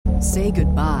Say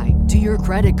goodbye to your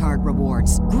credit card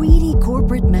rewards. Greedy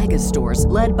corporate mega stores,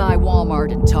 led by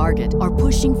Walmart and Target, are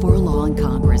pushing for a law in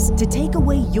Congress to take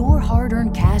away your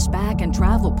hard-earned cash back and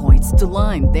travel points to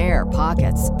line their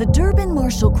pockets. The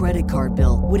Durbin-Marshall credit card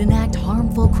bill would enact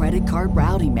harmful credit card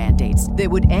routing mandates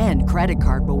that would end credit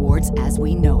card rewards as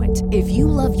we know it. If you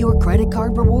love your credit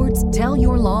card rewards, tell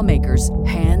your lawmakers,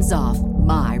 hands off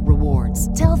my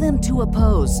rewards. Tell them to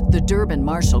oppose the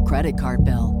Durbin-Marshall credit card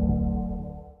bill.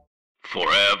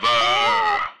 Forever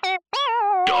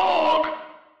Dog.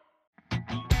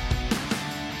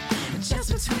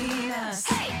 Just between us.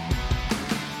 Hey.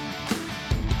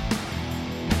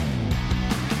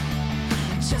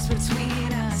 Just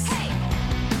between us. Hey.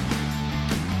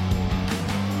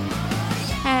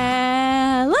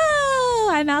 Hello,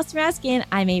 I'm Alice Raskin.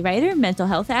 I'm a writer, mental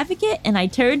health advocate, and I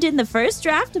turned in the first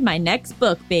draft of my next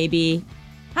book, baby.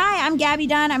 Hi, I'm Gabby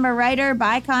Dunn. I'm a writer,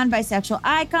 bicon, bisexual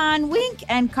icon, wink,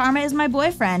 and Karma is my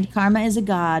boyfriend. Karma is a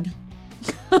god.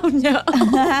 Oh, no.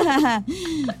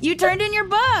 You turned in your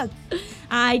book.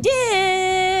 I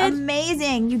did.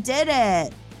 Amazing. You did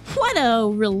it. What a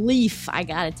relief, I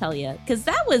gotta tell you, because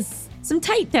that was some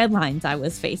tight deadlines I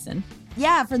was facing.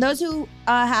 Yeah, for those who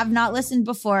have not listened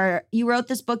before, you wrote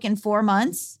this book in 4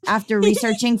 months after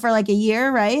researching for like a year,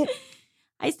 right?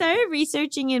 I started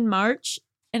researching in March.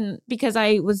 And because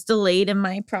I was delayed in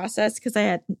my process because I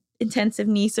had intensive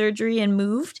knee surgery and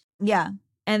moved. Yeah.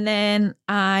 And then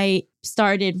I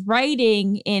started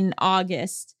writing in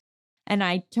August. And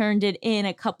I turned it in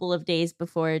a couple of days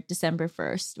before December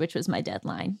 1st, which was my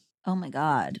deadline. Oh, my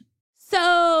God.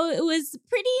 So it was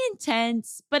pretty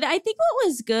intense. But I think what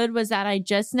was good was that I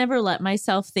just never let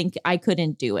myself think I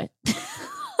couldn't do it.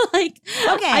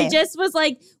 Okay. I just was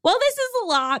like, well, this is a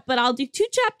lot, but I'll do 2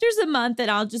 chapters a month and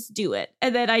I'll just do it.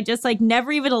 And then I just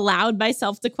never even allowed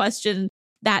myself to question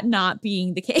that not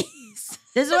being the case.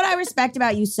 This is what I respect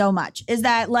about you so much is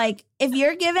that if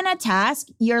you're given a task,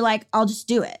 you're like, I'll just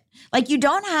do it. You're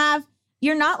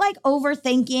not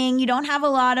overthinking. You don't have a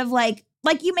lot of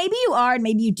maybe you are and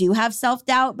maybe you do have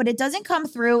self-doubt, but it doesn't come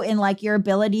through in your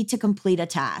ability to complete a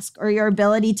task or your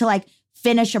ability to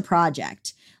finish a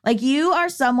project. You are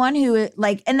someone who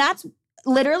and that's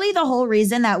literally the whole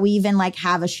reason that we even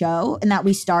have a show and that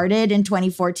we started in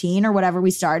 2014 or whatever we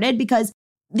started, because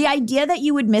the idea that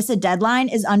you would miss a deadline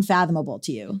is unfathomable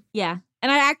to you. Yeah.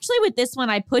 And I actually, with this one,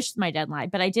 I pushed my deadline,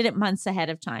 but I did it months ahead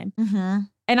of time. Mm-hmm.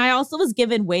 And I also was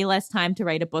given way less time to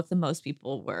write a book than most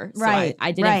people were. So right.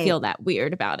 I didn't feel that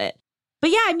weird about it.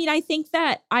 But yeah, I mean, I think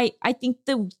that I think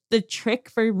the trick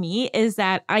for me is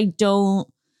that I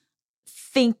don't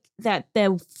think that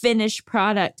the finished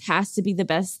product has to be the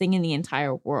best thing in the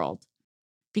entire world.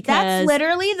 Because that's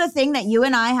literally the thing that you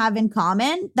and I have in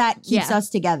common that keeps us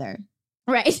together.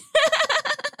 Right.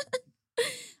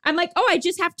 I'm like, I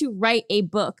just have to write a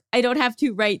book. I don't have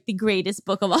to write the greatest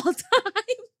book of all time.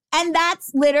 And that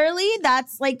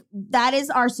is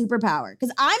our superpower.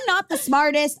 Because I'm not the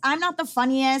smartest. I'm not the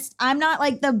funniest. I'm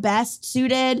not the best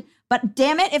suited. But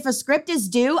damn it, if a script is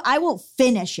due, I will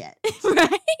finish it.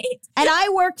 Right. And I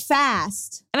work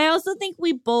fast. And I also think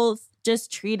we both just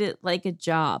treat it like a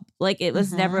job. It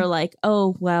was never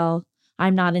oh, well,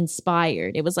 I'm not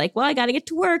inspired. It was well, I got to get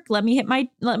to work. Let me hit my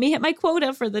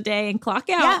quota for the day and clock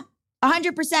out. Yeah,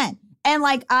 100%. And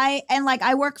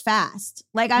I work fast.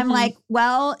 I'm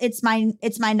well, it's my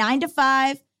 9 to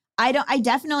 5. I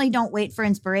definitely don't wait for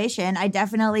inspiration. I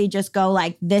definitely just go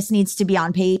this needs to be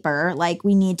on paper.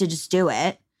 We need to just do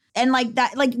it. And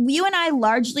that, you and I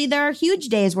largely, there are huge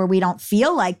days where we don't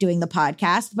feel like doing the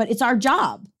podcast, but it's our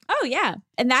job. Oh, yeah.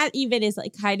 And that even is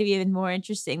kind of even more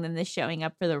interesting than the showing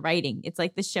up for the writing. It's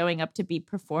the showing up to be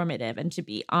performative and to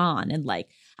be on. And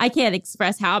I can't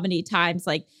express how many times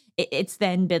it's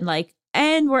then been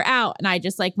and we're out. And I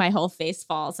just my whole face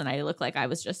falls and I look like I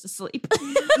was just asleep.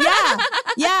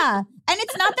 Yeah. And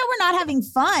it's not that we're not having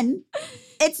fun.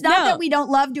 It's not that we don't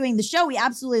love doing the show. We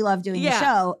absolutely love doing the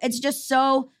show. It's just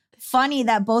so funny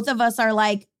that both of us are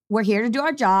we're here to do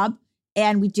our job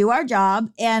and we do our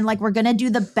job. And we're going to do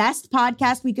the best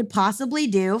podcast we could possibly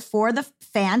do for the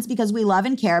fans because we love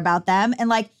and care about them.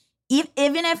 And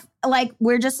even if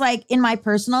we're just in my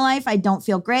personal life, I don't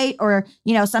feel great or,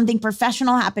 something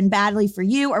professional happened badly for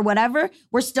you or whatever,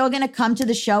 we're still going to come to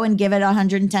the show and give it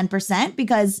 110%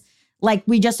 because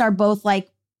we just are both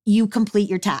you complete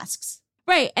your tasks.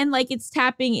 Right. And it's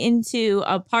tapping into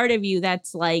a part of you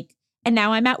that's and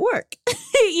now I'm at work, which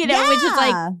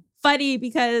is funny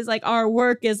because our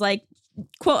work is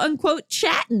quote unquote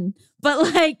chatting.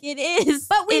 But it is.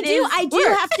 But I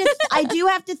do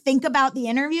have to think about the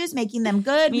interviews, making them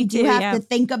good. We do have to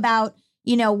think about,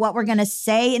 what we're going to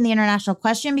say in the international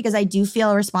question, because I do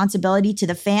feel a responsibility to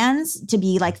the fans to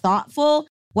be like thoughtful.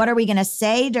 What are we going to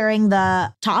say during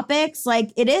the topics?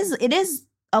 Like it is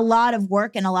a lot of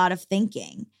work and a lot of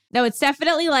thinking. No, it's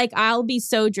definitely like I'll be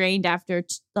so drained after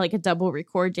like a double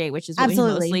record day, which is what we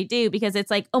mostly do, because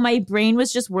it's like, oh, my brain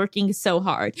was just working so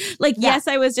hard. Like, yes,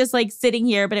 I was just like sitting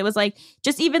here, but it was like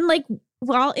just even like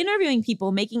while interviewing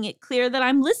people, making it clear that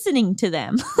I'm listening to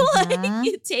them. Like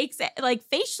it takes like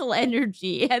facial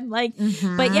energy and like,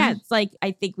 but yeah, it's like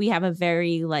I think we have a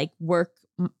very like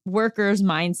workers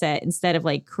mindset instead of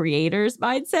like creators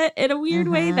mindset in a weird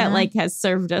way that like has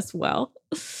served us well.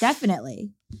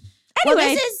 Definitely.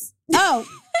 Anyway, well,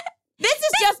 this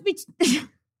is just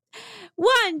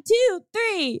 1, 2,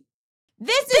 3.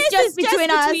 This is just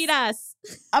between us.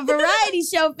 A variety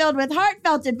show filled with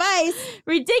heartfelt advice,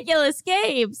 ridiculous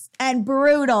games, and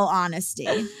brutal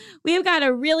honesty. We have got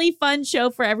a really fun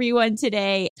show for everyone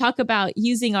today. Talk about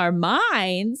using our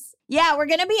minds. Yeah, we're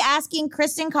going to be asking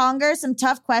Cristen Conger some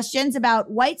tough questions about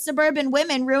white suburban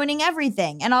women ruining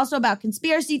everything, and also about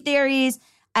conspiracy theories.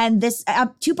 And this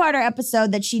two-parter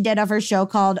episode that she did of her show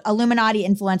called Illuminati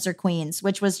Influencer Queens,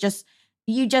 which was just,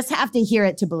 you just have to hear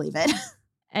it to believe it.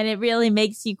 And it really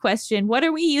makes you question, what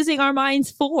are we using our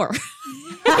minds for?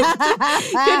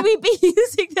 Could we be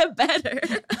using them better?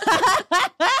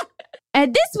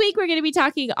 And this week, we're going to be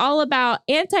talking all about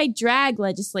anti-drag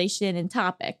legislation and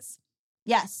topics.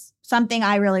 Yes, something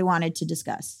I really wanted to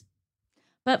discuss.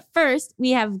 But first,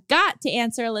 we have got to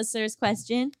answer a listener's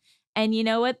question. And you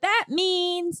know what that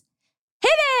means?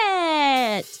 Hit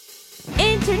it!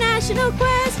 International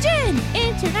question!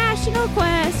 International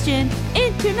question!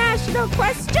 International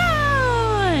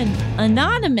question!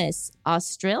 Anonymous,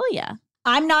 Australia.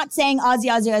 I'm not saying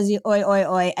Aussie, oi, oi,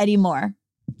 oi anymore.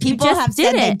 People have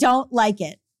said they don't like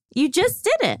it. You just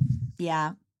did it.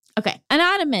 Yeah. Okay.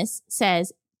 Anonymous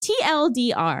says,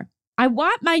 TLDR. I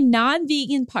want my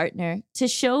non-vegan partner to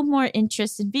show more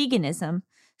interest in veganism,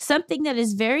 something that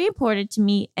is very important to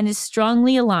me and is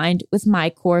strongly aligned with my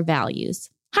core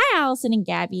values. Hi, Allison and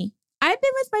Gabby. I've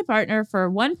been with my partner for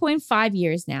 1.5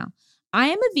 years now. I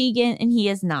am a vegan and he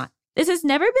is not. This has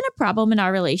never been a problem in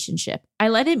our relationship. I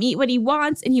let him eat what he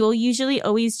wants and he will usually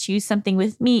always choose something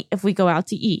with me if we go out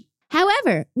to eat.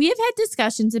 However, we have had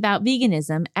discussions about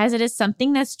veganism as it is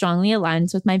something that strongly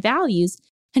aligns with my values,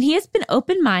 and he has been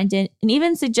open-minded and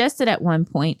even suggested at one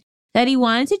point that he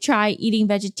wanted to try eating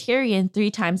vegetarian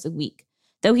 3 times a week,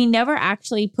 though he never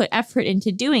actually put effort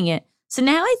into doing it. So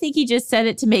now I think he just said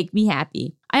it to make me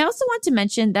happy. I also want to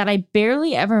mention that I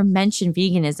barely ever mention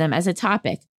veganism as a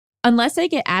topic, unless I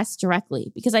get asked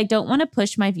directly, because I don't want to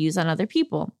push my views on other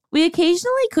people. We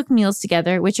occasionally cook meals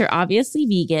together, which are obviously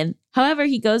vegan. However,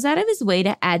 he goes out of his way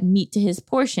to add meat to his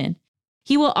portion.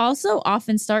 He will also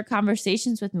often start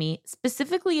conversations with me,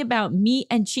 specifically about meat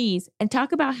and cheese, and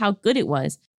talk about how good it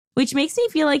was, which makes me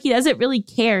feel like he doesn't really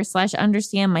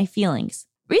care/understand my feelings.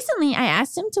 Recently, I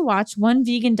asked him to watch one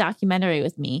vegan documentary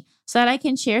with me so that I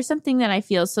can share something that I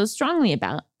feel so strongly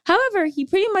about. However, he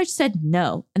pretty much said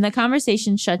no, and the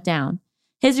conversation shut down.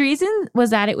 His reason was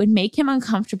that it would make him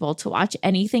uncomfortable to watch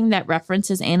anything that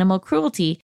references animal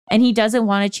cruelty, and he doesn't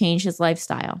want to change his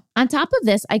lifestyle. On top of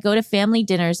this, I go to family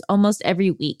dinners almost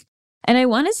every week, and I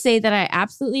want to say that I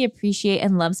absolutely appreciate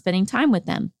and love spending time with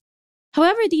them.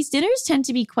 However, these dinners tend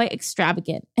to be quite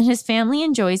extravagant, and his family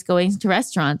enjoys going to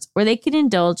restaurants where they can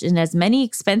indulge in as many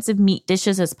expensive meat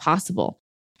dishes as possible.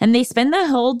 And they spend the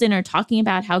whole dinner talking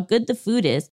about how good the food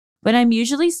is, but I'm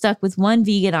usually stuck with one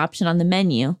vegan option on the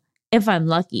menu, if I'm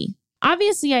lucky.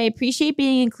 Obviously, I appreciate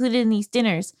being included in these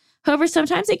dinners. However,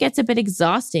 sometimes it gets a bit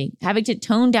exhausting, having to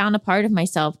tone down a part of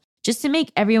myself just to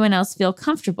make everyone else feel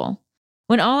comfortable,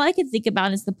 when all I can think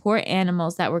about is the poor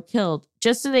animals that were killed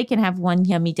just so they can have one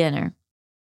yummy dinner.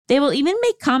 They will even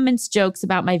make jokes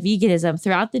about my veganism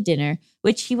throughout the dinner,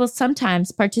 which he will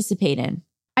sometimes participate in.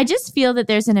 I just feel that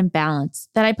there's an imbalance,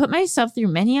 that I put myself through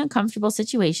many uncomfortable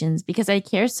situations because I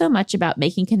care so much about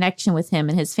making connection with him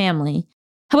and his family.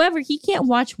 However, he can't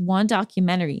watch one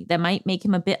documentary that might make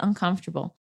him a bit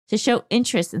uncomfortable to show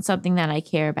interest in something that I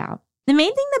care about. The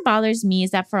main thing that bothers me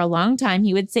is that for a long time,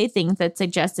 he would say things that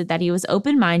suggested that he was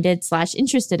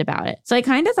open-minded/interested about it. So I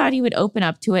kind of thought he would open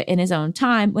up to it in his own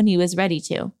time when he was ready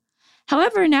to.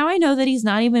 However, now I know that he's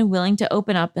not even willing to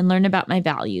open up and learn about my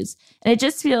values, and it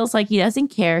just feels like he doesn't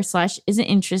care/isn't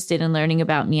interested in learning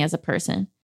about me as a person.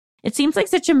 It seems like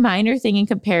such a minor thing in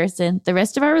comparison. The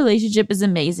rest of our relationship is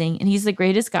amazing, and he's the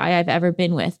greatest guy I've ever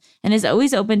been with, and is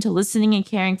always open to listening and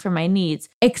caring for my needs,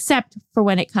 except for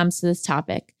when it comes to this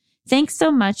topic. Thanks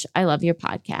so much. I love your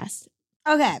podcast.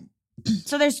 Okay,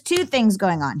 so there's 2 things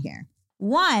going on here.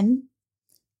 One,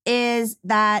 is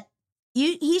that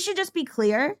he should just be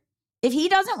clear. If he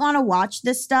doesn't want to watch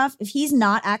this stuff, if he's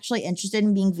not actually interested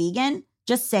in being vegan,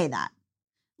 just say that.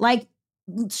 Like,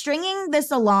 stringing this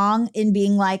along in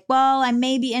being like, well, I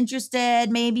may be interested,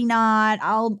 maybe not.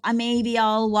 Maybe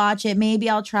I'll watch it. Maybe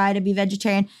I'll try to be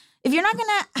vegetarian. If you're not going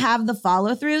to have the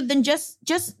follow through, then just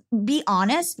be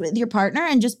honest with your partner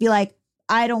and just be like,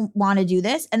 I don't want to do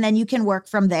this. And then you can work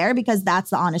from there because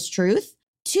that's the honest truth.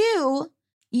 2,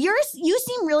 you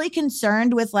seem really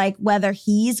concerned with like whether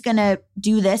he's going to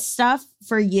do this stuff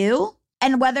for you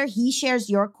and whether he shares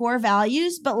your core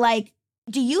values. But like,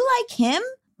 do you like him?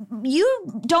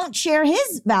 You don't share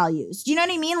his values. Do you know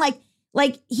what I mean?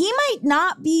 Like he might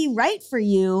not be right for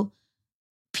you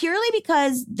purely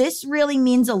because this really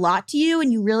means a lot to you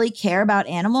and you really care about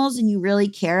animals and you really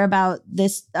care about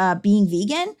this being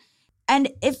vegan. And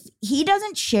if he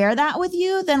doesn't share that with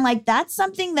you, then like that's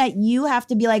something that you have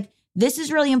to be like, this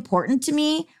is really important to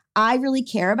me. I really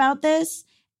care about this.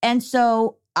 And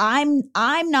so I'm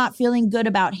not feeling good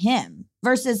about him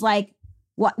versus like,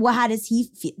 how does he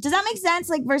feel? Does that make sense?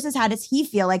 Like versus how does he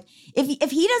feel? Like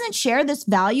if he doesn't share this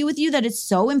value with you that is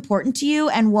so important to you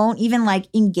and won't even like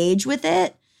engage with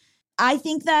it, I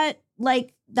think that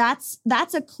like that's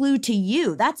a clue to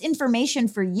you. That's information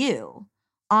for you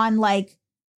on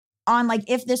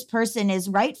if this person is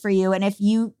right for you and if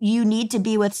you need to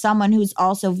be with someone who's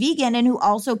also vegan and who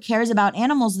also cares about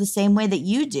animals the same way that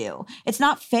you do. It's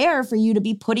not fair for you to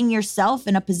be putting yourself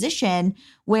in a position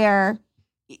where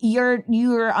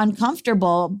you're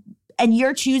uncomfortable and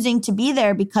you're choosing to be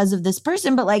there because of this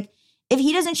person. But like, if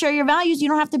he doesn't share your values, you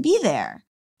don't have to be there.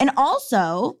 And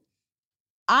also,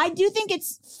 I do think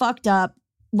it's fucked up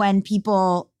when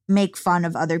people make fun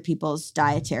of other people's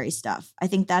dietary stuff. I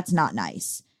think that's not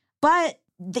nice. But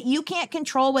you can't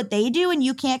control what they do and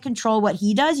you can't control what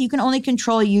he does. You can only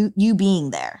control you being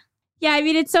there. Yeah, I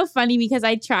mean, it's so funny because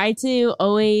I try to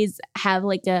always have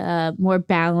like a more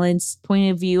balanced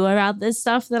point of view about this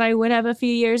stuff that I would have a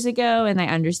few years ago. And I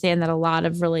understand that a lot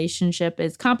of relationship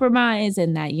is compromise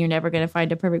and that you're never going to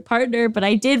find a perfect partner. But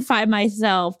I did find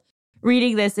myself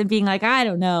reading this and being like, I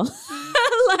don't know.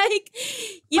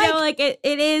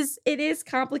 It is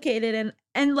complicated.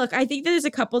 And look, I think there's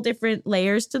a couple different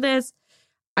layers to this.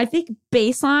 I think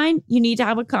baseline, you need to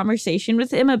have a conversation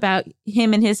with him about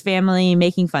him and his family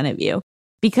making fun of you,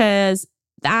 because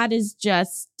that is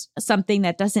just something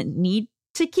that doesn't need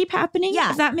to keep happening.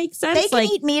 Yeah. If that makes sense. They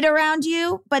can eat meat around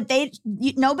you, but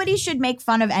nobody should make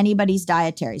fun of anybody's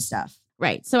dietary stuff.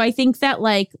 Right. So I think that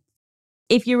like,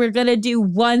 if you were going to do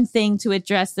one thing to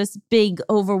address this big,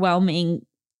 overwhelming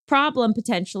problem,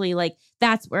 potentially, like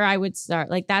that's where I would start.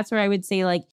 Like, that's where I would say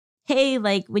like, hey,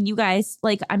 like when you guys,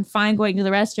 like, I'm fine going to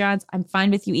the restaurants. I'm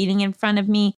fine with you eating in front of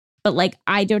me. But like,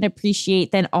 I don't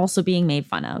appreciate then also being made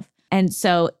fun of. And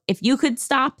so if you could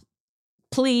stop,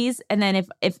 please. And then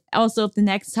if the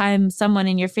next time someone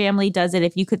in your family does it,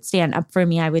 if you could stand up for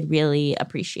me, I would really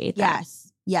appreciate that.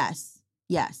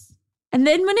 Yes. And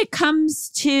then when it comes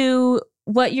to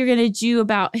what you're going to do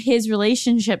about his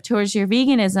relationship towards your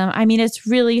veganism, I mean, it's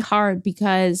really hard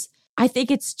because I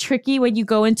think it's tricky when you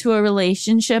go into a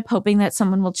relationship hoping that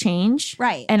someone will change.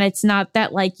 Right. And it's not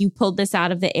that like you pulled this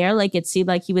out of the air. Like it seemed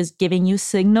like he was giving you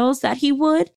signals that he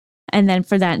would. And then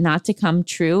for that not to come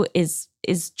true is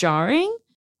jarring.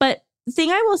 But the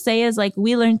thing I will say is like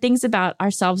we learn things about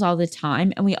ourselves all the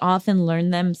time and we often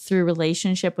learn them through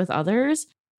relationship with others.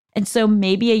 And so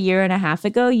maybe a year and a half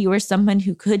ago, you were someone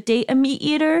who could date a meat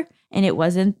eater and it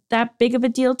wasn't that big of a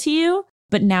deal to you.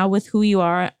 But now with who you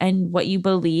are and what you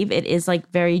believe, it is like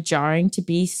very jarring to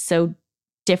be so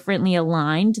differently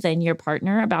aligned than your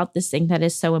partner about this thing that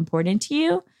is so important to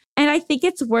you. And I think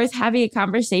it's worth having a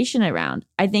conversation around.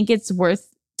 I think it's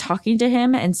worth talking to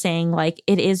him and saying like,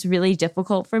 it is really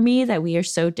difficult for me that we are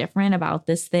so different about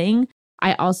this thing.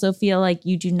 I also feel like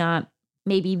you do not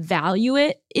maybe value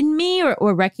it in me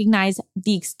or recognize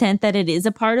the extent that it is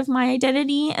a part of my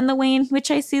identity and the way in which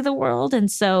I see the world.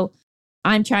 And so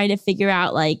I'm trying to figure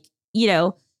out like, you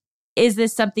know, is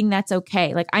this something that's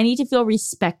okay? Like I need to feel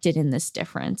respected in this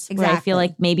difference. Exactly. Where I feel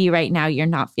like maybe right now you're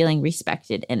not feeling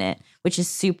respected in it, which is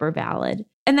super valid.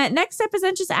 And that next step is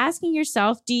then just asking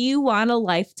yourself, do you want a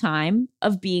lifetime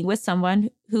of being with someone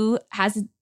who has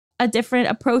a different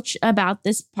approach about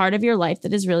this part of your life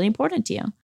that is really important to you?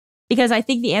 Because I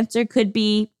think the answer could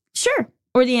be sure,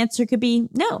 or the answer could be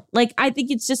no. Like, I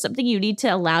think it's just something you need to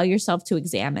allow yourself to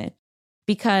examine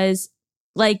because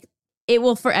like it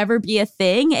will forever be a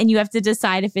thing and you have to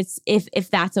decide if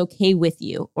that's okay with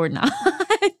you or not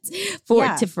for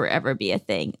it to forever be a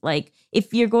thing. Like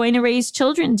if you're going to raise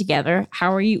children together,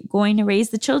 how are you going to raise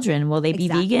the children? Will they be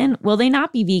vegan? Will they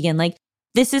not be vegan? Like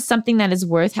this is something that is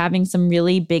worth having some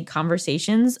really big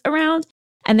conversations around.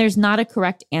 And there's not a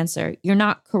correct answer. You're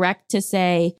not correct to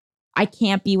say, I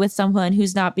can't be with someone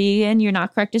who's not vegan. You're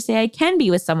not correct to say I can be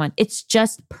with someone. It's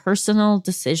just personal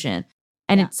decision.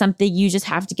 And it's something you just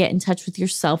have to get in touch with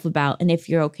yourself about and if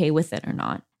you're okay with it or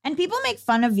not. And people make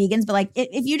fun of vegans, but like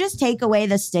if you just take away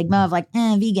the stigma of like,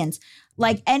 vegans,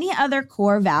 like any other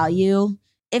core value,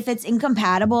 if it's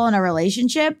incompatible in a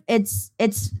relationship,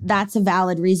 that's a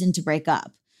valid reason to break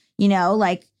up. You know,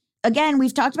 like, again,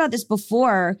 we've talked about this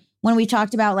before when we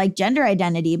talked about like gender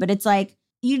identity, but it's like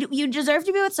you deserve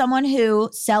to be with someone who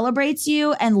celebrates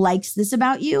you and likes this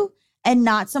about you and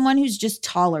not someone who's just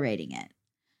tolerating it.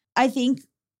 I think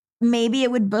maybe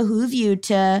it would behoove you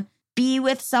to be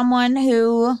with someone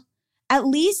who, at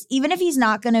least, even if he's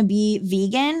not going to be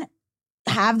vegan,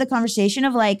 have the conversation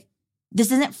of like,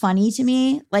 this isn't funny to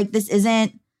me. Like, this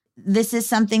is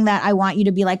something that I want you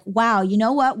to be like, wow, you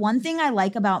know what? One thing I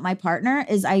like about my partner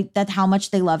is that how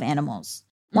much they love animals.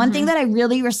 One thing that I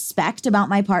really respect about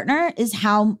my partner is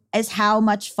how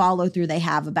much follow through they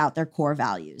have about their core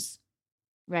values.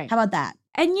 Right. How about that?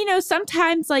 And, you know,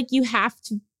 sometimes like you have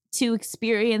to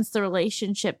experience the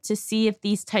relationship to see if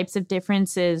these types of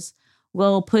differences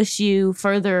will push you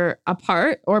further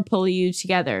apart or pull you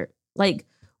together. Like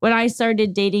when I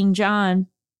started dating John,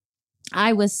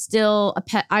 I was still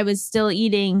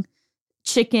eating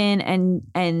chicken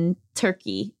and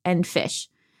turkey and fish.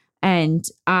 And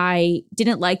I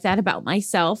didn't like that about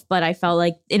myself, but I felt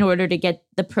like in order to get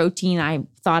the protein I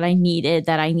thought I needed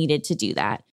to do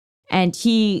that. And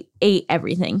he ate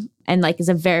everything and like is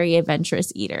a very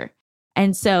adventurous eater.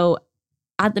 And so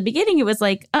at the beginning it was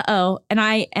like, uh-oh. And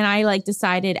I like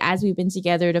decided as we've been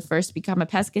together to first become a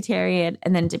pescatarian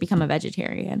and then to become a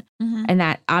vegetarian. Mm-hmm. And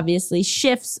that obviously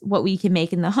shifts what we can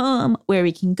make in the home, where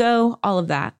we can go, all of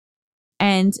that.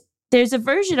 And there's a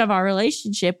version of our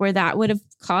relationship where that would have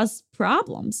caused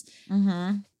problems.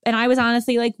 Mm-hmm. And I was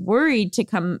honestly like worried to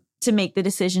make the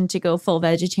decision to go full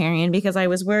vegetarian because I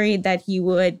was worried that he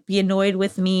would be annoyed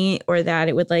with me or that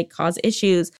it would like cause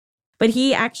issues. But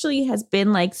he actually has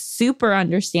been like super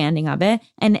understanding of it.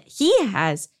 And he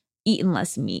has eaten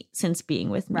less meat since being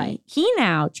with me. Right. He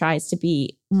now tries to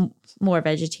be more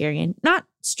vegetarian, not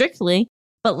strictly,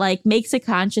 but like makes a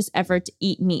conscious effort to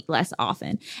eat meat less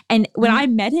often. And when I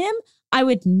met him, I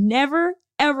would never,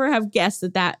 ever have guessed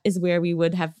that is where we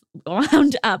would have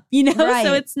wound up, you know? Right.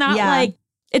 So it's not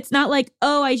like,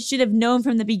 oh, I should have known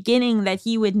from the beginning that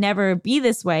he would never be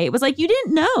this way. It was like, you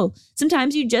didn't know.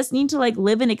 Sometimes you just need to like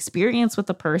live an experience with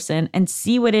a person and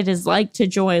see what it is like to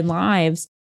join lives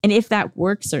and if that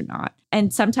works or not.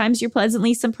 And sometimes you're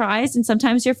pleasantly surprised and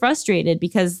sometimes you're frustrated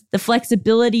because the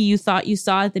flexibility you thought you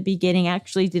saw at the beginning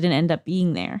actually didn't end up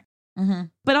being there. Mm-hmm.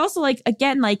 But also, like,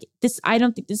 again, like this, I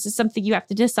don't think this is something you have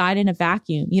to decide in a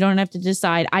vacuum. You don't have to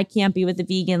decide, I can't be with a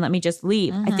vegan, let me just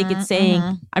leave. I think it's saying,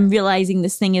 I'm realizing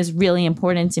this thing is really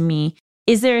important to me.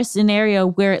 Is there a scenario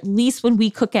where at least when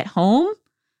we cook at home,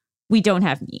 we don't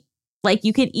have meat? Like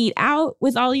you can eat out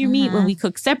with all your meat. When we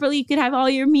cook separately, you could have all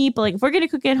your meat. But like if we're going to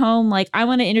cook at home, like I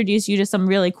want to introduce you to some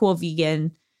really cool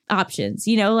vegan options.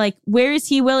 You know, like where is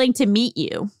he willing to meet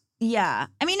you? Yeah.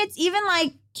 I mean, it's even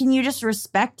like, can you just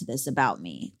respect this about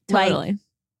me? Totally. Like,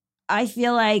 I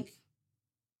feel like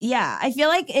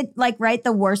it, like, right,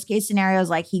 the worst case scenario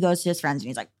is like he goes to his friends and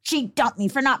he's like, she dumped me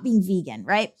for not being vegan,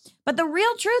 right? But the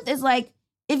real truth is like,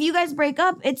 if you guys break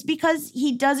up, it's because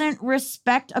he doesn't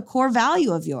respect a core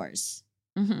value of yours.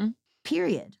 Mm-hmm.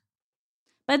 Period.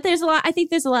 But I think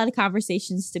there's a lot of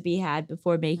conversations to be had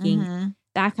before making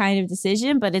that kind of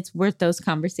decision, but it's worth those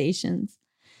conversations.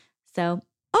 So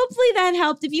hopefully that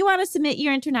helped. If you want to submit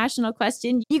your international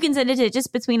question, you can send it to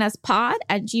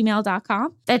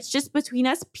justbetweenuspod@gmail.com. That's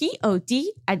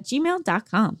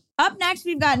justbetweenuspod@gmail.com. Up next,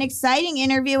 we've got an exciting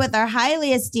interview with our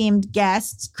highly esteemed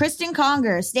guest, Cristen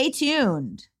Conger. Stay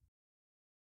tuned.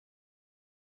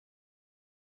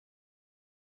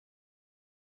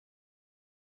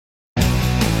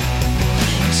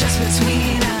 Just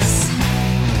between us.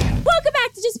 Welcome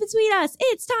back to Just Between Us.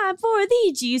 It's time for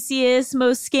the juiciest,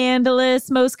 most scandalous,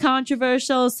 most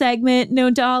controversial segment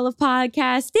known to all of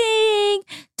podcasting.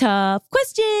 Tough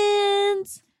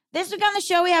questions. This week on the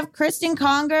show, we have Cristen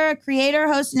Conger, creator,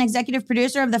 host, and executive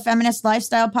producer of the feminist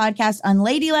lifestyle podcast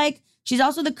Unladylike. She's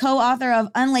also the co-author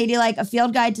of Unladylike, a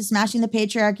field guide to smashing the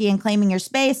patriarchy and claiming your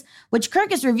space, which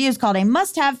Kirkus Reviews called a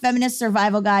must-have feminist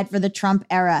survival guide for the Trump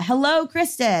era. Hello,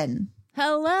 Cristen.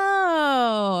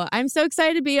 Hello. I'm so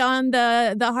excited to be on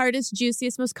the hardest,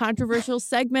 juiciest, most controversial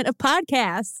segment of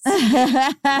podcasts.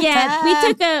 Yeah,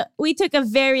 we took a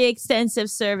very extensive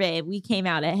survey. We came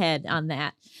out ahead on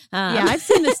that. Yeah, I've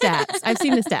seen the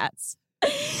stats.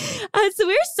 So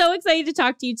we're so excited to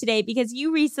talk to you today because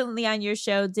you recently on your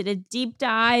show did a deep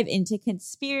dive into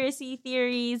conspiracy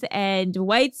theories and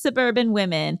white suburban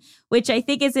women, which I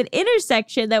think is an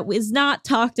intersection that was not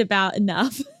talked about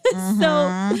enough.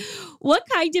 So what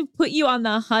kind of put you on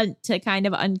the hunt to kind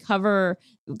of uncover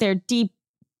their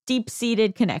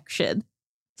deep-seated connection?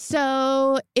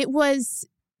 So it was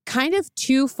kind of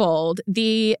twofold.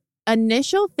 The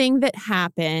initial thing that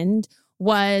happened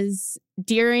was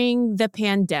during the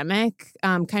pandemic,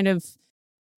 kind of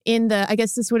I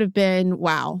guess this would have been,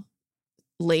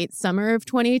 late summer of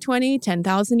 2020,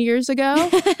 10,000 years ago.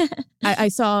 I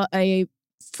saw a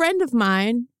friend of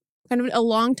mine, kind of a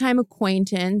longtime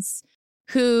acquaintance,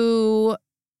 who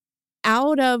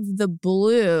out of the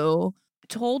blue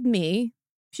told me,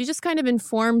 she just kind of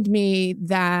informed me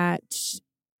that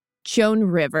Joan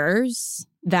Rivers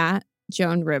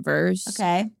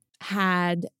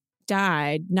had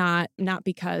died not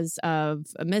because of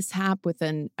a mishap with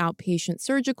an outpatient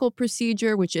surgical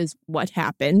procedure, which is what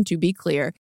happened, to be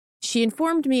clear. She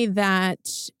informed me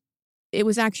that it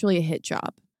was actually a hit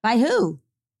job. By who?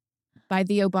 By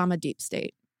the Obama deep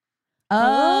state.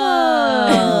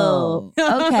 Oh,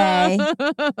 okay.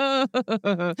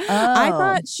 I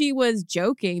thought she was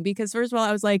joking because first of all,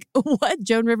 I was like, what?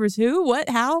 Joan Rivers who? What?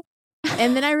 How?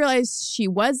 And then I realized she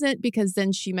wasn't, because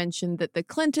then she mentioned that the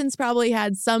Clintons probably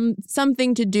had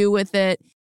something to do with it.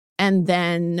 And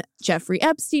then Jeffrey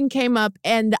Epstein came up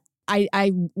and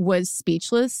I was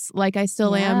speechless, like I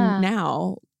still am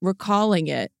now, recalling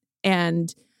it.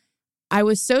 And I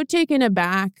was so taken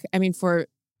aback, for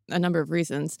a number of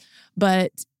reasons,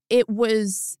 but it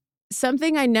was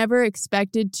something I never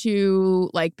expected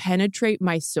to penetrate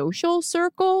my social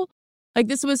circle.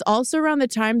 This was also around the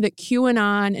time that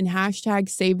QAnon and hashtag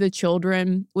Save the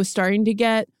Children was starting to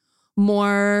get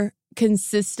more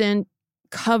consistent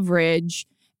coverage.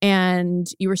 And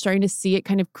you were starting to see it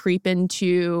kind of creep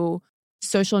into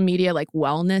social media, like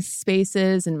wellness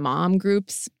spaces and mom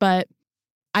groups. But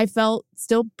I felt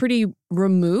still pretty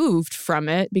removed from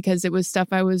it because it was stuff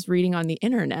I was reading on the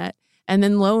internet. And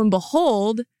then lo and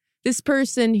behold, this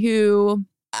person who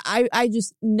I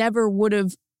just never would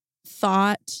have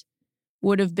thought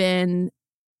would have been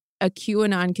a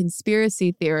QAnon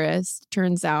conspiracy theorist,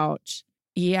 turns out,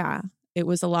 it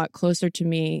was a lot closer to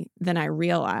me than I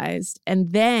realized.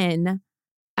 And then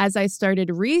as I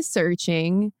started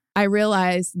researching, I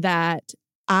realized that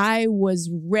I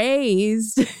was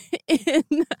raised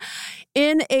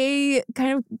in a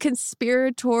kind of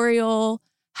conspiratorial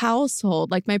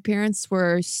household. My parents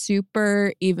were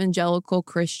super evangelical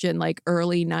Christian,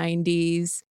 early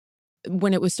 90s.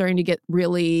 When it was starting to get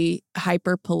really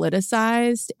hyper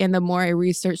politicized. And the more I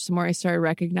researched, the more I started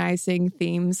recognizing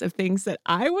themes of things that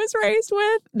I was raised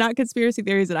with, not conspiracy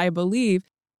theories that I believe,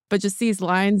 but just these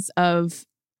lines of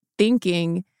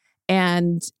thinking.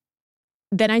 And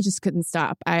then I just couldn't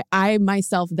stop. I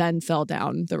myself then fell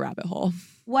down the rabbit hole.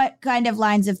 What kind of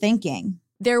lines of thinking?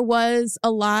 There was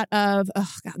a lot of,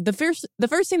 the first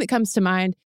thing that comes to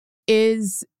mind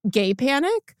is gay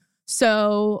panic.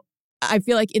 So I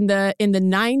feel like in the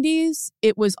 90s,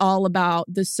 it was all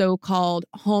about the so-called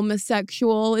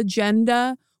homosexual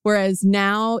agenda, whereas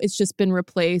now it's just been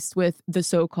replaced with the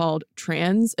so-called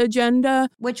trans agenda.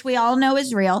 Which we all know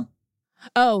is real.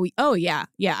 Oh, yeah.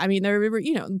 Yeah.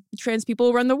 Trans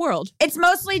people run the world. It's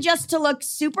mostly just to look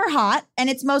super hot, and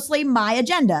it's mostly my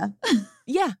agenda.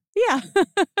 Yeah.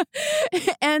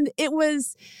 And it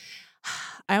was,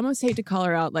 I almost hate to call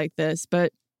her out like this,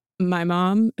 but my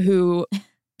mom, who...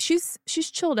 She's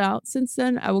chilled out since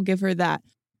then. I will give her that.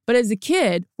 But as a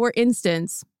kid, for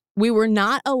instance, we were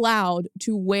not allowed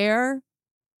to wear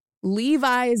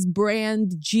Levi's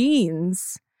brand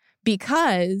jeans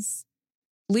because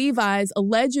Levi's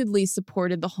allegedly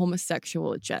supported the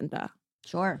homosexual agenda.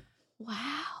 Sure.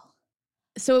 Wow.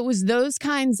 So it was that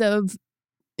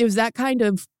kind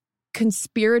of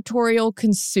conspiratorial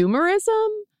consumerism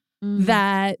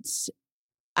that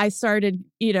I started,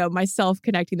 myself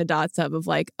connecting the dots of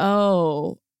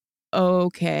oh,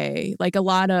 okay. A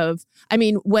lot of,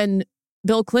 when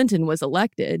Bill Clinton was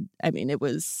elected, it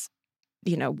was,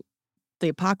 the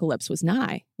apocalypse was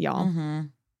nigh, y'all.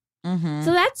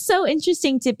 So that's so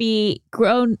interesting to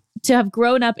have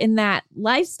grown up in that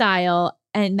lifestyle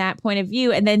and that point of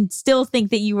view, and then still think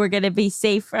that you were going to be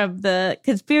safe from the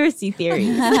conspiracy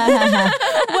theories.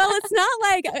 Well, it's not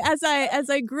like as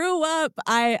I grew up,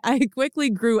 I quickly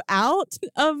grew out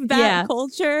of that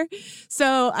culture.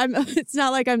 So it's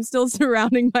not like I'm still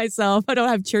surrounding myself. I don't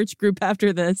have church group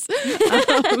after this.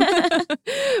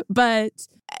 But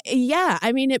yeah,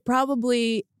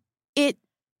 it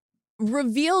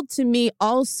revealed to me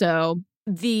also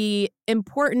the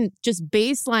important just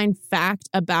baseline fact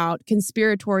about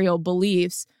conspiratorial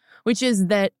beliefs, which is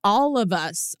that all of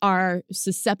us are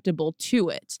susceptible to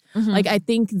it. Like, I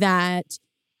think that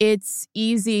it's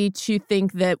easy to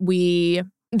think that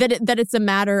that it's a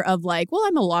matter of like, well,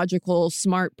 I'm a logical,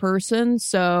 smart person,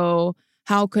 so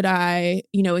how could I,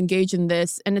 engage in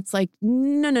this? And it's like,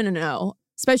 no.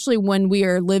 Especially when we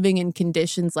are living in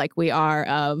conditions like we are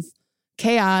of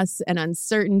chaos and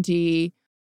uncertainty,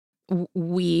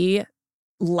 we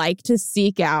like to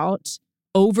seek out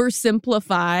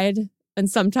oversimplified and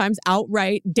sometimes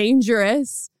outright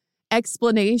dangerous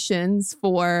explanations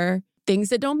for things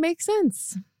that don't make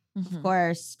sense. Of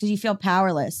course, because you feel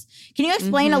powerless. Can you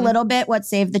explain a little bit what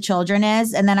Save the Children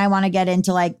is? And then I want to get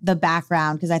into like the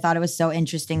background because I thought it was so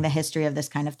interesting, the history of this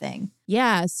kind of thing.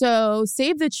 Yeah. So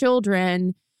Save the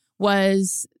Children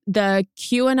was the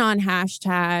QAnon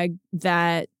hashtag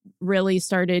that really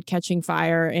started catching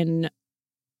fire in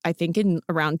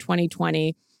around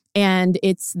 2020. And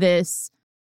it's this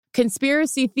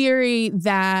conspiracy theory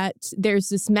that there's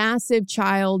this massive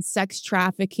child sex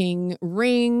trafficking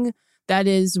ring that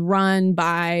is run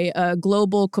by a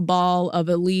global cabal of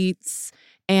elites,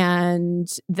 and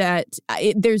that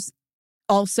there's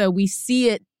also, we see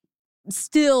it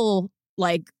still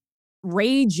like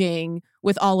raging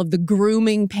with all of the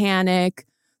grooming panic,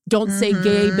 don't say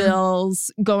gay bills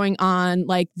going on,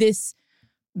 like this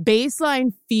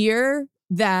baseline fear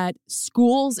that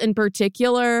schools in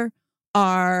particular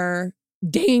are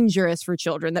dangerous for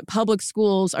children, that public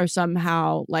schools are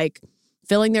somehow like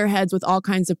filling their heads with all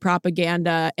kinds of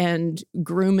propaganda and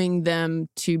grooming them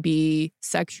to be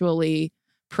sexually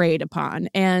preyed upon.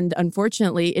 And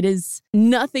unfortunately, it is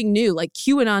nothing new. Like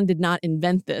QAnon did not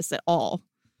invent this at all.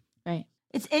 Right.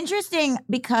 It's interesting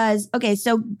because, okay,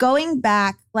 so going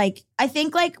back, like, I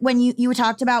think like when you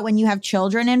talked about when you have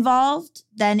children involved,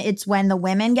 then it's when the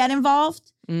women get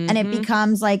involved. And it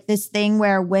becomes like this thing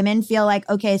where women feel like,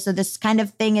 okay, so this kind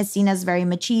of thing is seen as very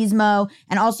machismo.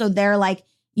 And also they're like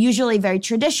usually very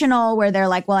traditional where they're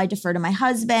like, well, I defer to my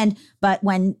husband. But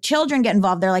when children get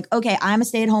involved, they're like, okay, I'm a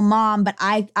stay-at-home mom, but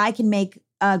I can make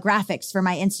graphics for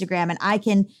my Instagram and I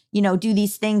can, do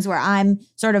these things where I'm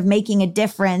sort of making a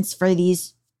difference for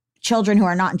these children who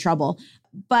are not in trouble.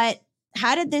 But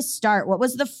how did this start? What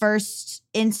was the first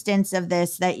instance of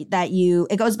this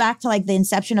it goes back to like the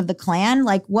inception of the Klan?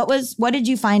 Like what did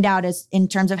you find out as in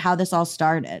terms of how this all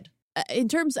started? In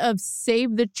terms of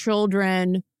Save the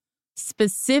Children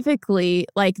specifically,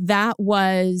 like that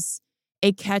was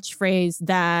a catchphrase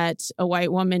that a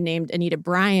white woman named Anita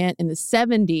Bryant in the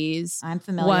 70s I'm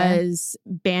familiar. Was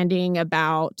bandying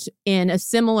about in a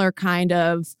similar kind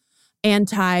of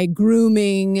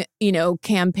anti-grooming,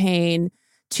 campaign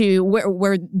to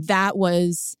where that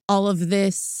was all of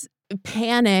this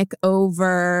panic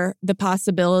over the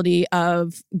possibility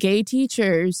of gay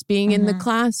teachers being in the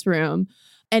classroom.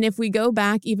 And if we go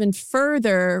back even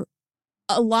further,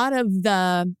 a lot of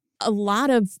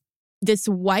this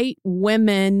white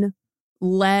women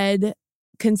led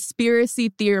conspiracy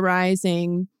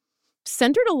theorizing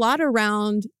centered a lot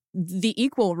around the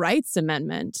Equal Rights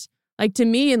Amendment. Like to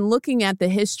me, in looking at the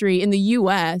history in the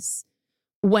US,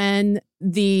 when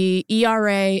the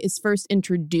ERA is first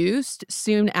introduced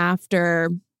soon after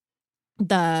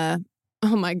oh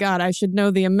my God, I should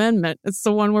know the amendment. It's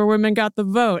the one where women got the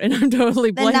vote and I'm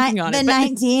totally blanking on it. The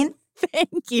 19th?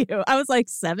 Thank you. I was like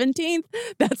 17th?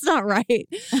 That's not right.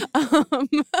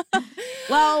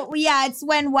 Well, yeah, it's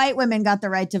when white women got the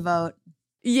right to vote.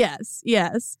 Yes.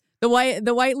 The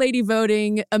white lady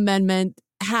voting amendment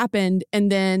happened,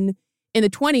 and then in the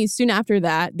 20s, soon after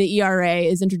that, the ERA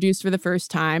is introduced for the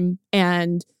first time.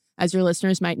 And as your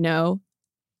listeners might know,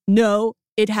 no,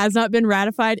 it has not been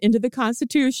ratified into the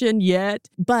Constitution yet.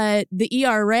 But the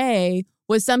ERA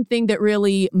was something that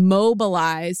really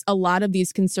mobilized a lot of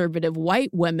these conservative white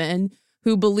women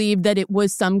who believed that it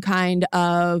was some kind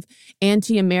of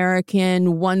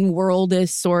anti-American, one-worldist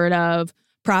sort of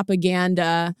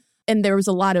propaganda. And there was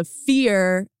a lot of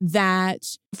fear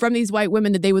that from these white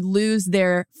women that they would lose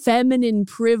their feminine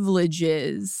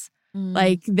privileges.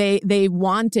 Like they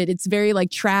wanted, it's very like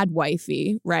trad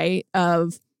wifey, right?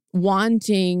 Of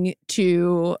wanting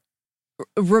to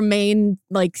remain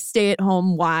like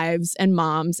stay-at-home wives and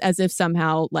moms, as if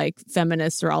somehow like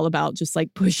feminists are all about just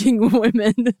like pushing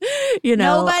women,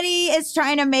 Nobody is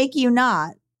trying to make you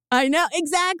not. I know.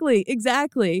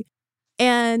 Exactly.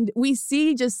 And we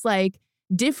see just like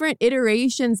different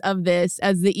iterations of this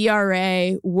as the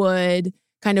ERA would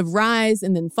kind of rise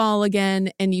and then fall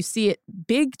again. And you see it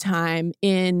big time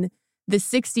in the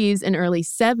 60s and early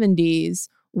 70s,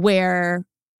 where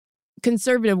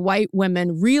conservative white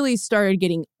women really started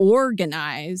getting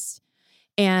organized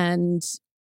and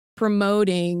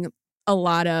promoting a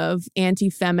lot of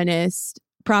anti-feminist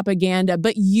propaganda,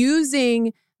 but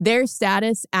using their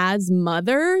status as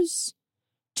mothers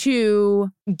to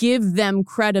give them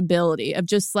credibility of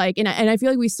just like, and I feel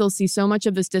like we still see so much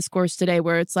of this discourse today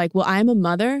where it's like, well, I'm a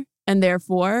mother and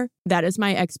therefore that is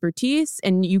my expertise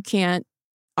and you can't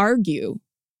argue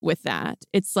with that.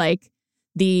 It's like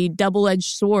the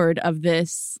double-edged sword of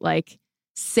this like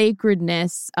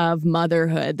sacredness of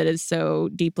motherhood that is so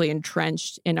deeply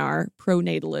entrenched in our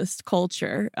pronatalist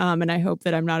culture. And I hope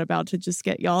that I'm not about to just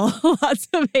get y'all lots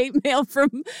of hate mail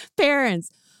from parents.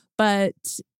 But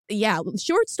yeah,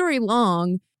 short story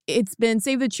long, it's been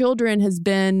Save the Children has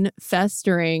been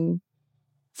festering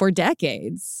for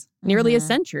decades, nearly a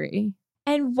century.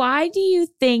 And why do you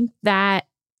think that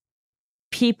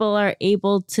people are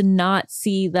able to not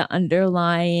see the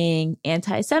underlying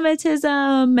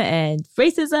anti-Semitism and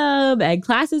racism and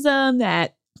classism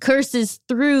that curses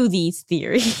through these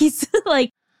theories?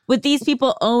 Like, would these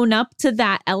people own up to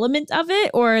that element of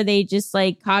it, or are they just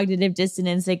like cognitive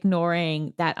dissonance,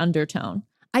 ignoring that undertone?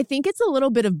 I think it's a little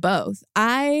bit of both.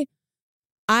 I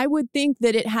would think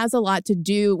that it has a lot to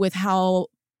do with how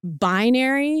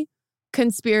binary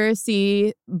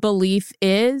conspiracy belief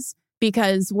is,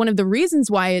 because one of the reasons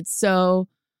why it's so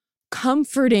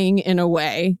comforting in a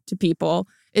way to people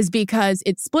is because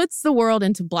it splits the world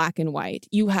into black and white.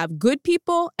 You have good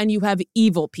people and you have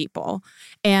evil people.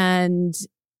 And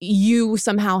you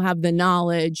somehow have the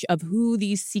knowledge of who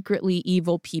these secretly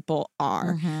evil people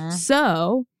are.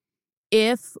 So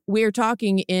if we're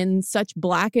talking in such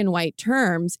black and white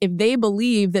terms, if they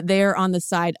believe that they're on the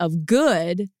side of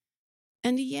good,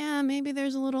 and yeah, maybe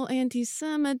there's a little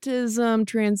anti-Semitism,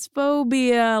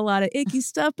 transphobia, a lot of icky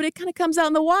stuff, but it kind of comes out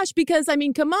in the wash because, I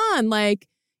mean, come on, like,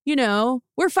 you know,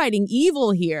 we're fighting evil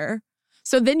here.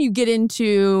 So then you get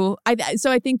into, I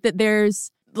think that there's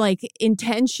like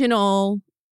intentional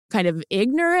kind of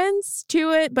ignorance to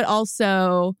it, but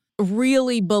also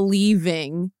really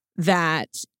believing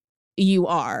that you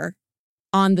are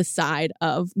on the side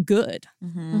of good.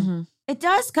 It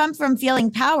does come from feeling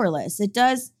powerless. It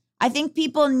does. I think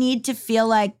people need to feel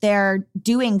like they're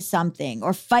doing something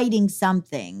or fighting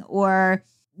something or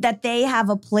that they have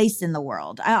a place in the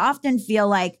world. I often feel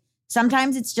like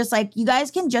sometimes it's just like, you guys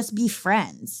can just be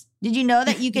friends. Did you know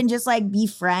that you can just like be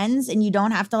friends and you don't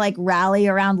have to like rally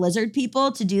around lizard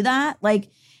people to do that?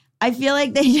 Like, I feel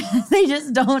like they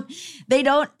just don't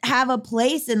have a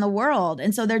place in the world.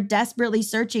 And so they're desperately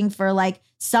searching for like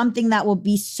something that will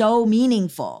be so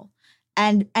meaningful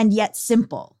and yet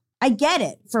simple. I get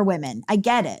it for women. I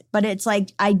get it. But it's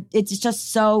like, it's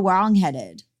just so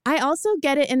wrongheaded. I also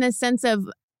get it in the sense of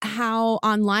how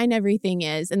online everything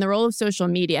is and the role of social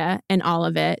media and all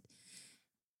of it.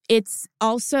 It's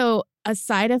also a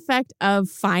side effect of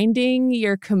finding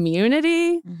your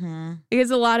community,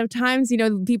 because a lot of times, you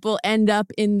know, people end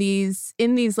up in these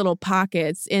little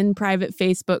pockets in private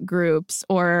Facebook groups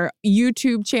or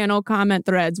YouTube channel comment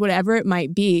threads, whatever it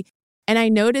might be. And I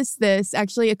noticed this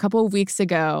actually a couple of weeks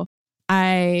ago.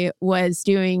 I was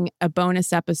doing a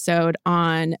bonus episode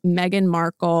on Meghan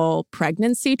Markle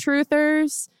pregnancy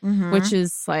truthers, which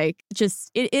is like just,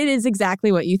 it is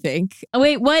exactly what you think. Oh,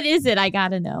 wait, what is it? I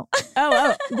gotta know.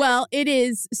 Well, it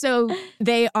is. So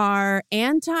they are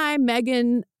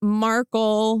anti-Meghan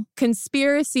Markle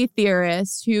conspiracy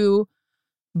theorists who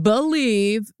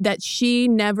believe that she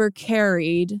never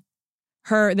carried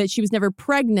that she was never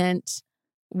pregnant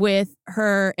with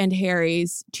her and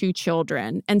Harry's 2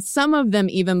 children. And some of them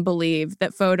even believe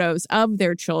that photos of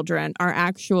their children are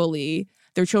actually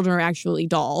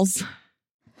dolls.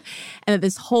 And that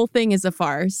this whole thing is a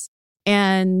farce.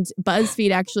 And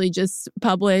BuzzFeed actually just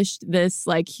published this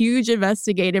like huge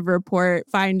investigative report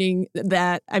finding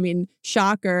that, I mean,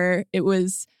 shocker, it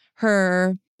was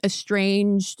her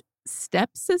estranged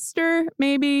stepsister,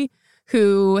 maybe,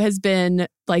 who has been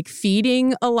like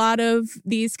feeding a lot of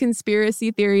these conspiracy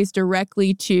theories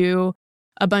directly to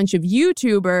a bunch of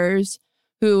YouTubers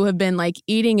who have been like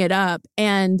eating it up.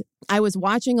 And I was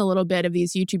watching a little bit of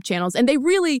these YouTube channels, and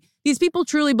these people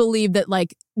truly believe that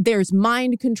like there's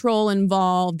mind control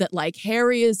involved, that like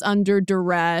Harry is under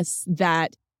duress,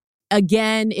 that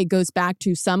again, it goes back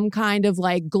to some kind of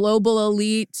like global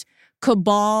elite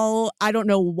cabal. I don't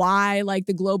know why like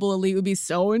the global elite would be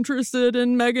so interested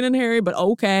in Meghan and Harry, but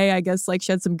okay, I guess like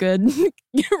she had some good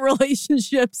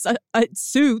relationships. It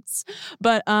suits.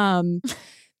 But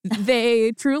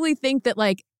they truly think that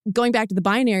like going back to the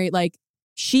binary, like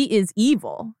she is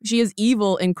evil. She is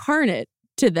evil incarnate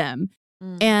to them.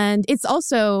 And it's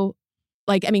also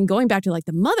like, I mean, going back to like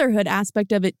the motherhood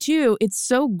aspect of it too, it's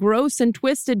so gross and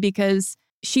twisted because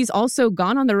she's also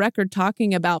gone on the record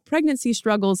talking about pregnancy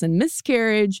struggles and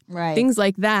miscarriage, things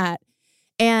like that.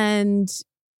 And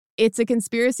it's a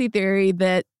conspiracy theory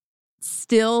that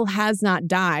still has not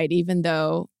died, even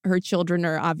though her children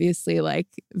are obviously like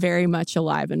very much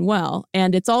alive and well.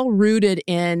 And it's all rooted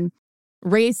in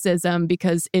racism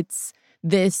because it's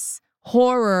this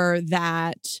horror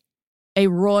that a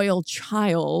royal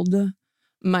child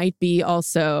might be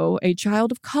also a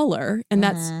child of color. And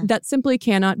that simply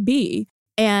cannot be.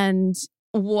 And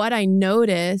what I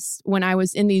noticed when I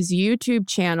was in these YouTube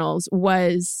channels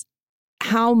was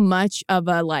how much of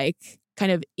a like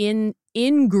kind of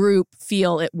in-group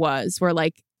feel it was, where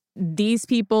like these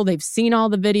people, they've seen all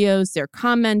the videos, they're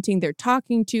commenting, they're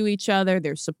talking to each other,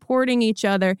 they're supporting each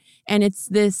other. And it's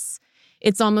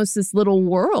almost this little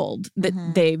world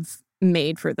that they've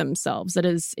made for themselves that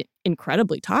is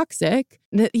incredibly toxic.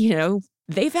 That, you know,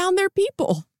 they found their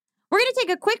people. We're going to take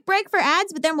a quick break for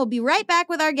ads, but then we'll be right back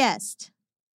with our guest.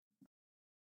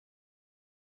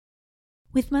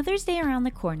 With Mother's Day around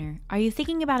the corner, are you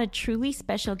thinking about a truly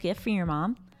special gift for your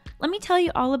mom? Let me tell you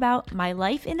all about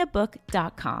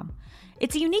mylifeinabook.com.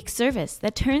 It's a unique service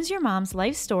that turns your mom's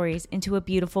life stories into a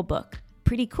beautiful book.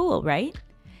 Pretty cool, right?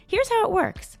 Here's how it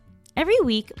works. Every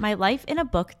week,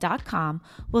 mylifeinabook.com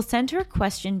will send her a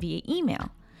question via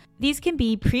email. These can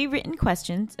be pre-written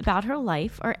questions about her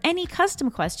life or any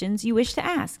custom questions you wish to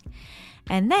ask.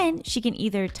 And then she can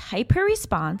either type her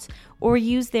response or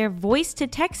use their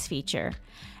voice-to-text feature.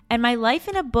 And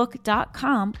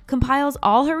mylifeinabook.com compiles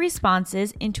all her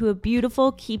responses into a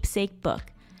beautiful keepsake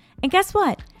book. And guess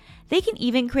what? They can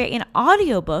even create an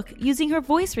audiobook using her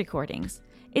voice recordings.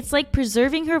 It's like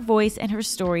preserving her voice and her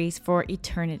stories for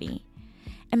eternity.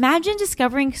 Imagine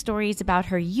discovering stories about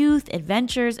her youth,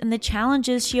 adventures, and the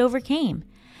challenges she overcame.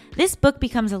 This book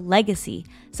becomes a legacy,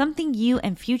 something you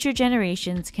and future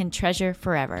generations can treasure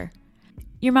forever.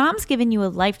 Your mom's given you a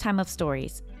lifetime of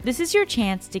stories. This is your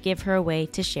chance to give her a way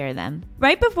to share them.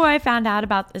 Right before I found out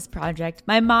about this project,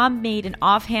 my mom made an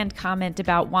offhand comment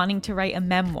about wanting to write a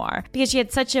memoir because she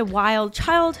had such a wild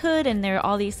childhood and there are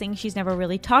all these things she's never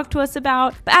really talked to us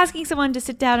about. But asking someone to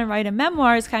sit down and write a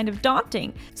memoir is kind of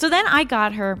daunting. So then I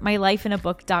got her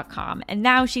mylifeinabook.com, and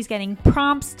now she's getting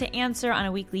prompts to answer on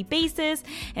a weekly basis,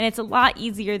 and it's a lot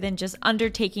easier than just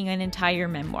undertaking an entire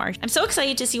memoir. I'm so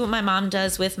excited to see what my mom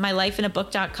does with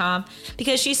mylifeinabook.com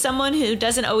because she's someone who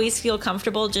doesn't always feel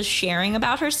comfortable just sharing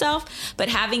about herself, but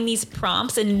having these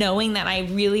prompts and knowing that I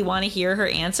really want to hear her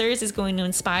answers is going to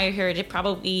inspire her to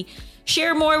probably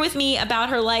share more with me about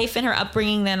her life and her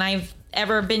upbringing than I've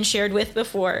ever been shared with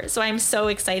before. So I'm so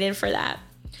excited for that.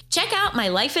 Check out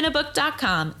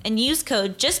mylifeinabook.com and use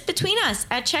code JustBetweenUs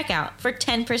at checkout for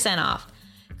 10% off.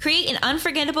 Create an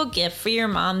unforgettable gift for your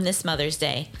mom this Mother's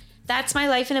Day. That's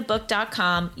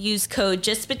mylifeinabook.com. Use code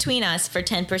JustBetweenUs for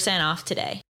 10% off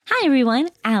today. Hi everyone,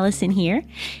 Allison here.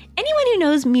 Anyone who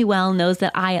knows me well knows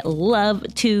that I love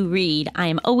to read. I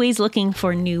am always looking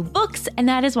for new books, and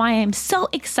that is why I am so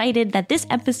excited that this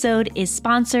episode is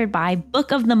sponsored by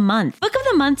Book of the Month. Book of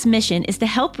the Month's mission is to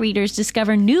help readers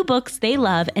discover new books they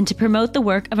love and to promote the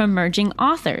work of emerging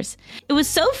authors. It was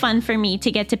so fun for me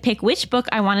to get to pick which book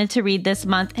I wanted to read this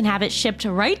month and have it shipped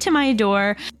right to my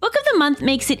door. Book of the Month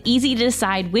makes it easy to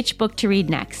decide which book to read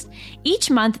next.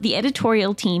 Each month, the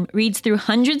editorial team reads through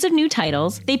hundreds of new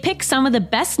titles. They pick some of the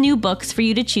best new books for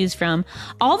you to choose from.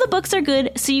 All the books are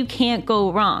good, so you can't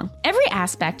go wrong. Every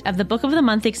aspect of the Book of the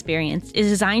Month experience is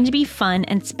designed to be fun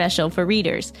and special for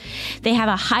readers. They have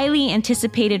a highly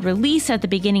anticipated release at the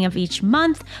beginning of each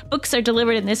month. Books are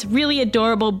delivered in this really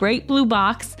adorable bright blue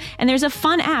box, and there's a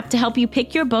fun app to help you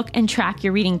pick your book and track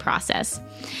your reading process.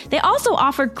 They also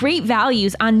offer great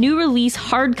values on new release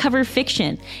hardcover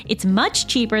fiction. It's much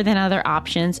cheaper than other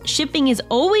options, shipping is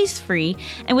always free,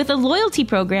 and with a loyalty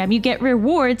program, you get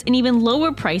rewards and even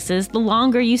lower prices the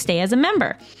longer you stay as a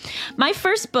member. My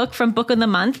first book from Book of the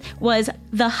Month was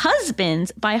The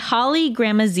Husbands by Holly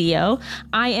Gramazio.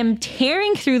 I am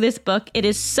tearing through this book. It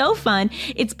is so fun.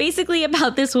 It's basically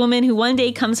about this woman who one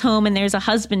day comes home and there's a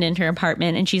husband in her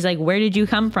apartment, and she's like, "Where did you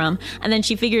come from?" And then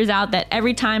she figures out that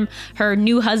every time her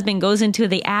new husband goes into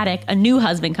the attic, a new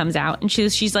husband comes out, and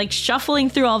she's like shuffling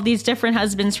through all these different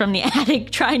husbands from the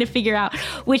attic trying to figure out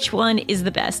which one is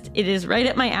the best. It is right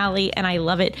up my alley, and I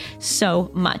love it so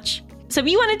much. So if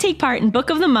you want to take part in Book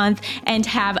of the Month and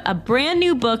have a brand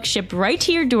new book shipped right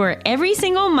to your door every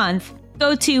single month,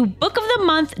 go to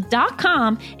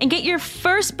bookofthemonth.com and get your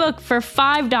first book for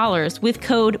 $5 with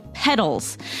code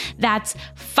PEDALS. That's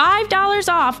 $5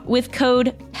 off with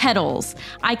code PEDALS.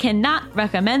 I cannot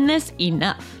recommend this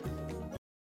enough.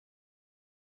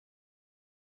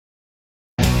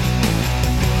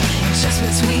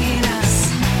 Just between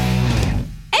us.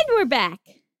 back.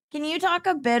 Can you talk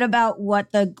a bit about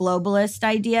what the globalist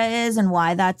idea is and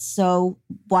why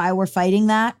why we're fighting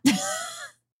that?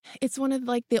 It's one of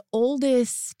like the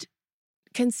oldest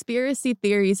conspiracy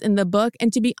theories in the book.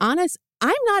 And to be honest,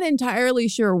 I'm not entirely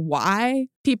sure why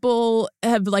people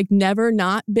have like never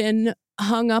not been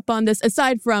hung up on this,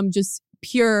 aside from just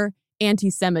pure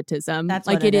anti-Semitism. That's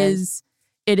like what it is.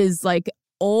 It is like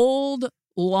old,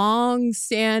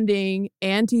 long-standing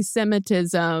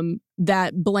anti-Semitism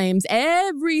that blames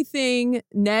everything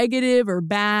negative or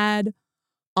bad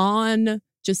on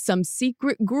just some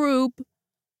secret group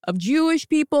of Jewish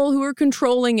people who are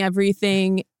controlling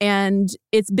everything. And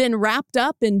it's been wrapped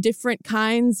up in different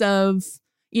kinds of,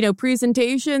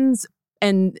 presentations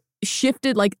and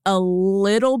shifted like a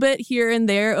little bit here and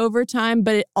there over time,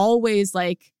 but it always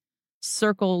like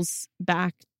circles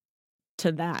back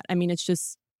to that. I mean,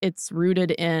 it's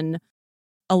rooted in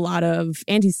a lot of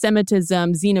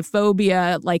anti-Semitism,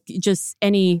 xenophobia, like just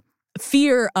any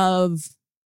fear of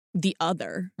the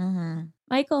other. Mm-hmm.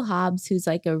 Michael Hobbs, who's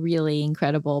like a really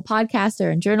incredible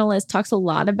podcaster and journalist, talks a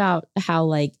lot about how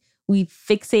like we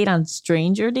fixate on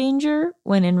stranger danger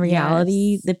when in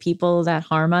reality, the people that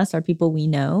harm us are people we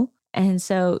know. And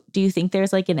so do you think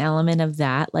there's like an element of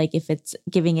that? Like if it's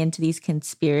giving into these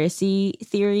conspiracy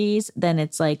theories, then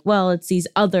it's like, well, it's these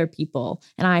other people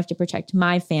and I have to protect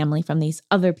my family from these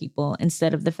other people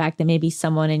instead of the fact that maybe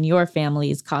someone in your family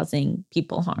is causing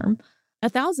people harm.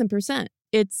 1,000%.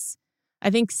 It's, I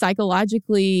think,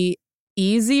 psychologically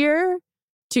easier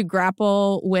to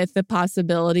grapple with the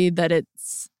possibility that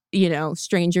it's,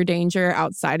 stranger danger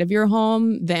outside of your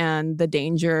home than the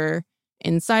danger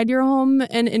inside your home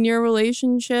and in your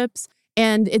relationships.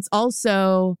 And it's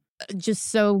also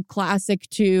just so classic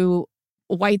to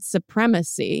white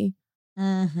supremacy.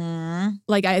 Mm-hmm.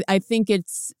 Like, I think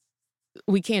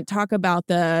we can't talk about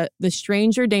the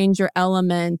stranger danger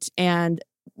element. And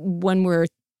when we're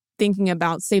thinking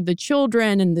about Save the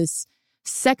Children and this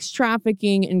sex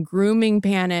trafficking and grooming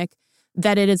panic,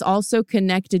 that it is also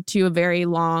connected to a very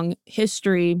long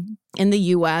history in the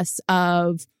U.S.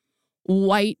 of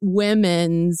white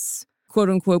women's quote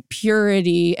unquote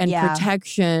purity and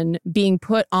protection being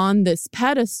put on this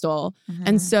pedestal. Mm-hmm.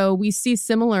 And so we see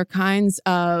similar kinds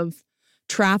of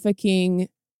trafficking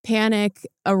panic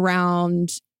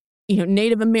around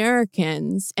Native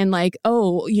Americans and like,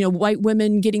 white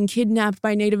women getting kidnapped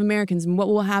by Native Americans and what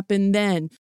will happen then?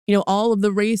 All of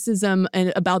the racism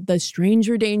and about the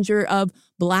stranger danger of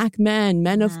Black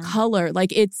men of color.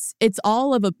 Like it's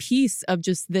all of a piece of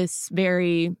just this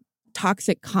very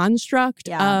toxic construct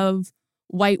of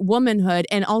white womanhood,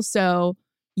 and also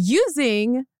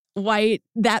using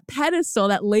that pedestal,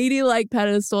 that ladylike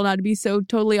pedestal, not to be so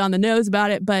totally on the nose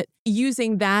about it, but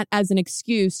using that as an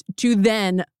excuse to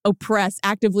then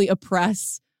actively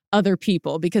oppress other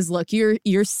people. Because look,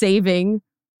 you're saving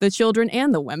the children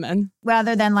and the women.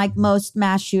 Rather than like most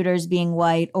mass shooters being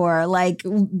white or like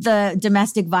the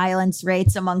domestic violence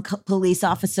rates among police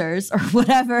officers or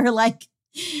whatever. Like,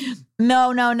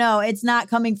 no. It's not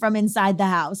coming from inside the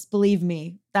house. Believe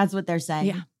me. That's what they're saying.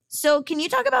 Yeah. So can you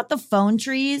talk about the phone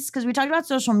trees? Because we talked about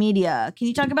social media. Can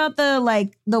you talk about the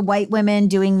white women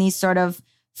doing these sort of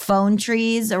phone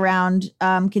trees around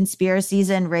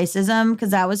conspiracies and racism? Because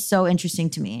that was so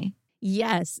interesting to me.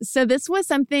 Yes. So this was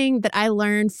something that I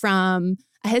learned from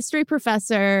a history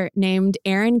professor named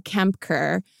Aaron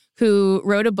Kempker, who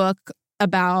wrote a book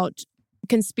about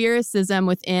conspiracism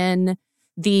within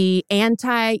the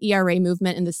anti-ERA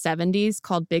movement in the 70s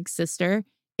called Big Sister.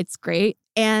 It's great.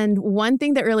 And one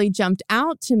thing that really jumped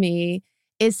out to me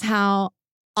is how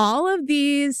all of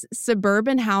these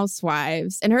suburban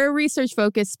housewives, and her research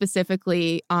focused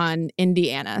specifically on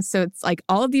Indiana. So it's like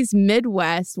all of these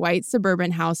Midwest white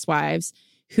suburban housewives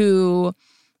who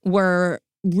were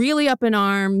really up in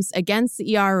arms against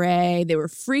the ERA. They were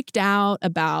freaked out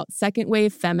about second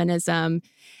wave feminism.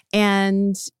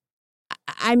 And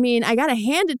I mean, I got to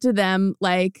hand it to them.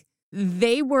 Like,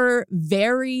 they were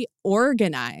very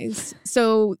organized.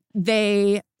 So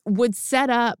they would set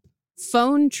up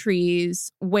phone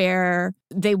trees where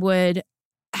they would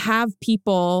have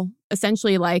people,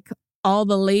 essentially like all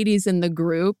the ladies in the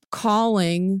group,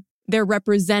 calling their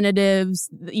representatives,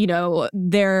 all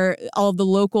the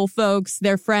local folks,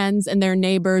 their friends and their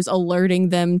neighbors, alerting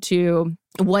them to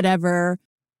whatever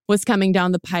was coming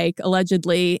down the pike,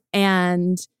 allegedly.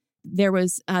 And there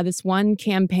was this one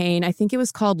campaign, I think it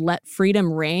was called Let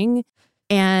Freedom Ring.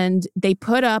 And they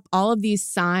put up all of these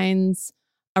signs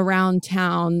around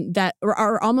town that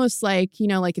are almost like,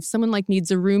 like if someone like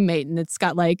needs a roommate and it's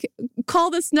got like, call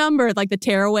this number, like the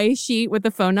tearaway sheet with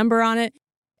the phone number on it.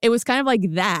 It was kind of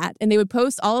like that. And they would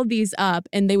post all of these up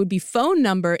and they would be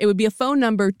it would be a phone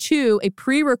number to a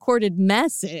pre-recorded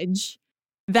message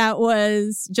that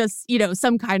was just,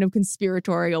 some kind of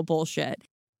conspiratorial bullshit.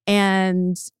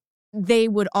 And they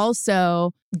would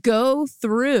also go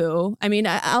through,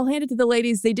 I'll hand it to the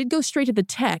ladies, they did go straight to the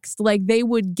text. Like they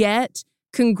would get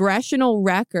congressional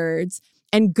records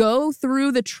and go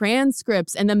through the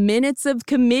transcripts and the minutes of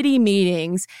committee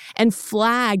meetings and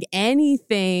flag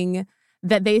anything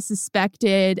that they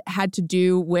suspected had to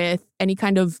do with any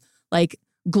kind of like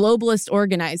globalist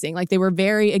organizing. Like they were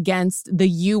very against the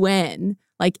UN,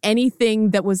 like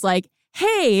anything that was like,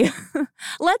 hey,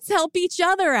 let's help each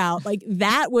other out. Like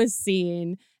that was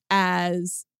seen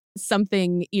as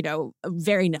something,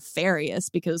 very nefarious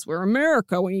because we're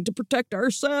America. We need to protect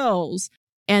ourselves.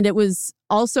 And it was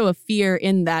also a fear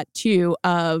in that too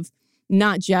of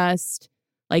not just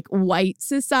like white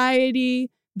society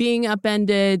being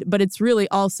upended, but it's really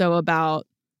also about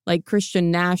like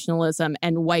Christian nationalism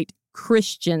and white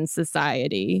Christian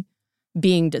society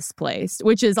being displaced,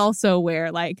 which is also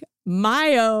where like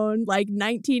my own like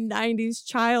 1990s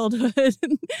childhood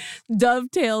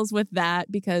dovetails with that,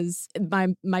 because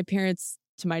my parents,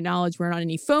 to my knowledge, weren't on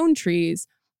any phone trees,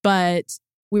 but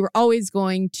we were always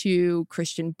going to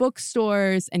Christian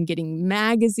bookstores and getting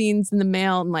magazines in the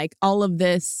mail and like all of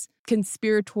this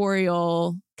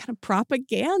conspiratorial kind of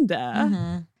propaganda.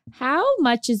 Mm-hmm. How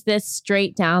much is this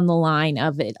straight down the line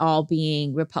of it all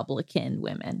being Republican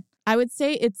women? I would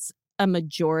say it's a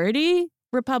majority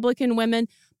Republican women,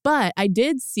 but I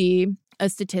did see a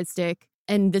statistic,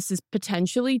 and this is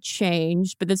potentially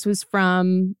changed, but this was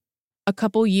from a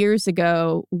couple years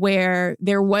ago, where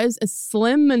there was a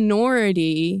slim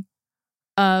minority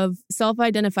of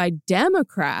self-identified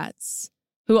Democrats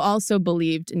who also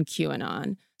believed in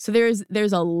QAnon. So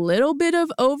there's a little bit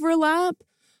of overlap,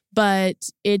 but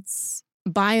it's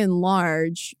by and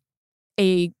large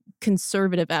a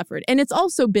conservative effort. And it's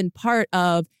also been part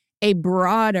of a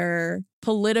broader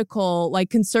political, like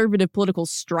conservative political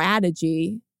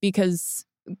strategy, because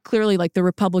clearly like the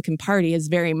Republican Party is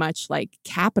very much like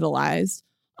capitalized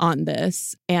on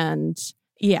this. And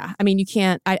yeah, you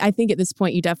can't, I think at this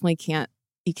point you definitely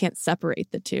can't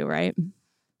separate the two, right?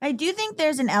 I do think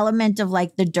there's an element of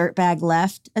like the dirtbag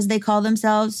left, as they call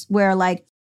themselves, where like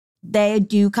they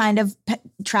do kind of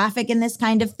traffic in this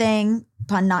kind of thing,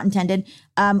 pun not intended,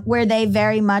 where they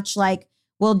very much like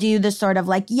will do the sort of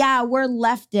like, yeah, we're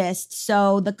leftist,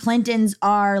 so the Clintons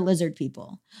are lizard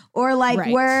people. Or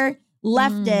like we're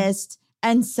leftist,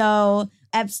 and so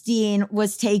Epstein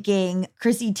was taking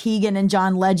Chrissy Teigen and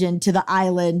John Legend to the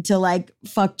island to like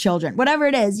fuck children. Whatever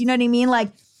it is, you know what I mean?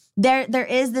 Like there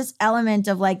is this element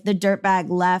of like the dirtbag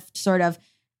left sort of.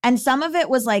 And some of it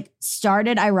was like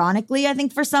started ironically, I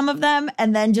think, for some of them,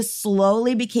 and then just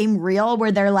slowly became real,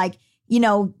 where they're like,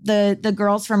 the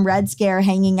girls from Red Scare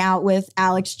hanging out with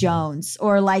Alex Jones,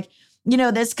 or like,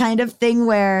 this kind of thing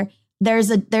where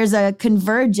there's a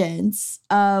convergence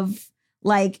of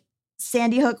like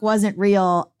Sandy Hook wasn't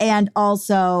real, and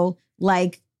also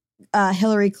like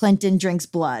Hillary Clinton drinks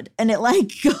blood, and it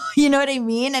like, you know what I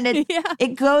mean? And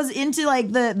it goes into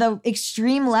like the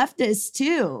extreme leftists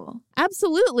too.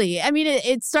 Absolutely.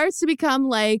 It starts to become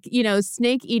like,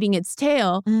 snake eating its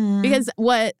tail, because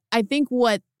what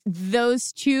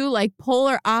those two like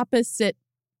polar opposite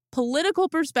political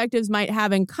perspectives might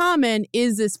have in common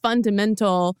is this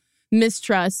fundamental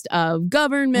mistrust of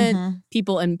government,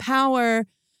 people in power.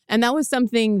 And that was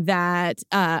something that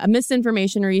a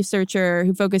misinformation researcher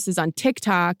who focuses on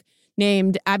TikTok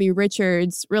named Abby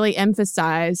Richards really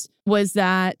emphasized, was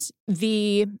that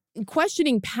the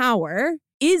questioning power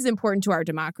is important to our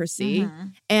democracy.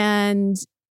 And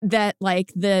that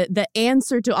like the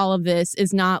answer to all of this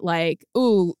is not like,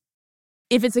 ooh,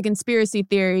 if it's a conspiracy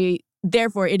theory,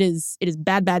 therefore it is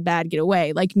bad, get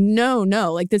away. Like, no,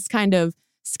 like this kind of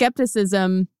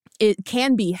skepticism, it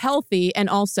can be healthy. And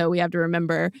also we have to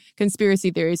remember conspiracy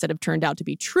theories that have turned out to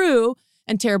be true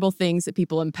and terrible things that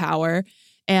people in power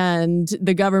and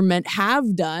the government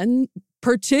have done,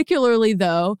 particularly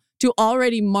though, to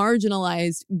already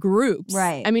marginalized groups.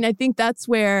 Right. I think that's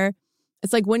where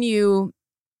it's like when you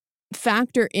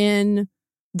factor in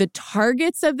the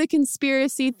targets of the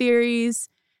conspiracy theories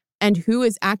and who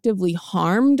is actively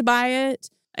harmed by it,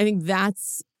 I think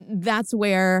that's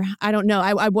where, I don't know,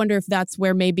 I wonder if that's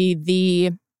where maybe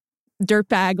the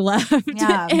dirtbag left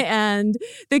and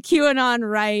the QAnon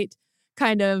right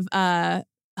kind of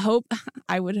hope,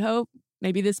 I would hope,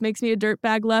 maybe this makes me a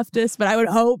dirtbag leftist, but I would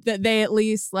hope that they at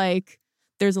least like,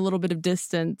 there's a little bit of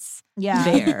distance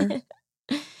there.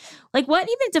 Like what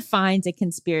even defines a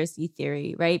conspiracy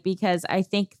theory, right? Because I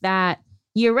think that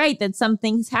you're right that some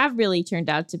things have really turned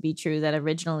out to be true that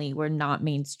originally were not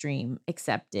mainstream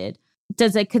accepted.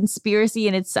 Does a conspiracy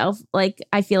in itself, like,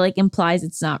 I feel like implies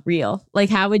it's not real? Like,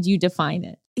 how would you define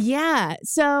it? Yeah.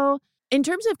 So in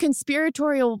terms of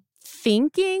conspiratorial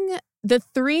thinking, the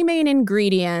three main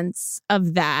ingredients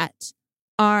of that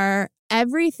are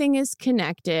everything is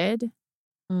connected,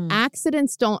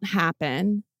 accidents don't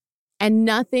happen, and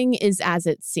nothing is as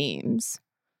it seems.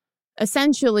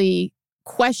 Essentially,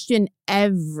 question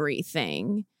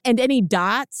everything. And any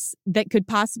dots that could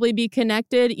possibly be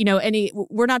connected,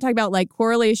 we're not talking about like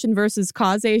correlation versus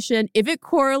causation. If it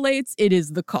correlates, it is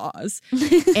the cause.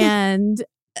 And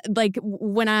like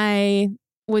when I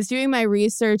was doing my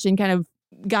research and kind of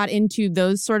got into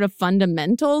those sort of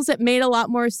fundamentals, it made a lot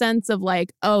more sense of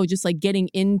like, just like getting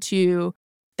into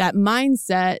that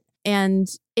mindset. And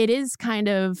it is kind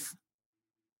of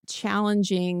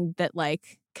challenging that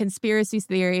like conspiracy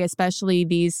theory, especially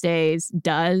these days,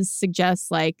 does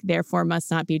suggest like therefore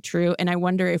must not be true. And I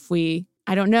wonder if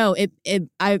I don't know,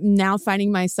 I'm now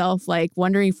finding myself like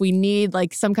wondering if we need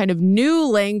like some kind of new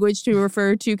language to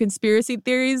refer to conspiracy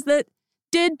theories that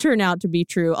did turn out to be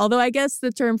true. Although I guess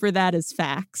the term for that is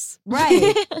facts.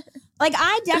 Right. Like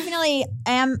I definitely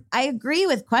I agree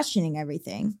with questioning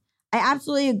everything. I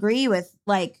absolutely agree with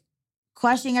like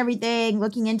questioning everything,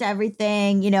 looking into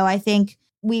everything. I think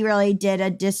we really did a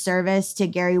disservice to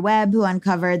Gary Webb, who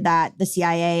uncovered that the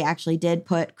CIA actually did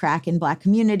put crack in Black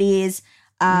communities.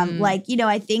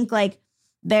 I think like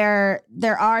there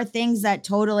are things that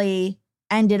totally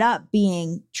ended up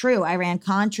being true.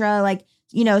 Iran-Contra,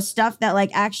 stuff that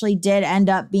like actually did end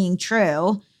up being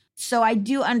true. So I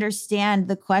do understand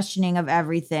the questioning of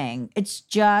everything. It's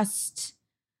just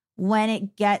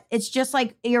it's just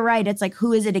like, you're right. It's like,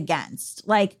 who is it against?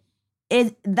 Like,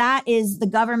 that is the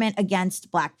government against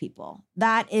Black people.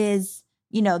 That is,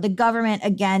 the government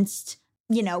against,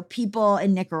 people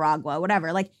in Nicaragua,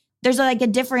 whatever. Like there's like a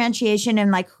differentiation in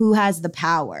like who has the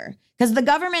power, because the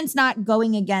government's not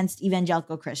going against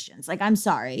evangelical Christians. Like, I'm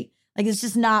sorry. Like, it's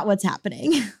just not what's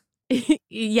happening.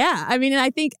 Yeah. I mean,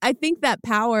 I think that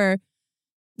power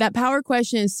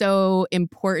question is so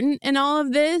important in all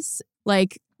of this.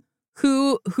 Like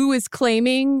who is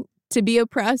claiming to be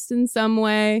oppressed in some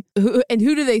way, and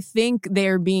who do they think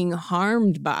they're being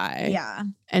harmed by? Yeah.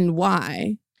 And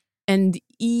why? And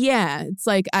yeah, it's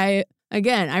like I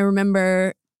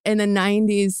remember in the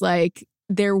 90s, like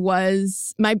there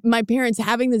was my parents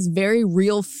having this very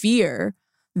real fear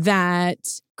that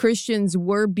Christians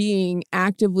were being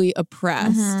actively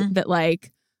oppressed, that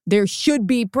like there should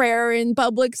be prayer in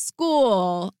public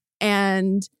school,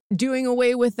 and doing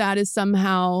away with that is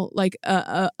somehow like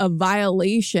a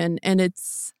violation. And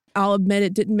I'll admit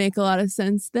it didn't make a lot of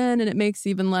sense then, and it makes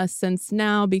even less sense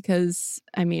now because,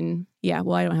 I mean, I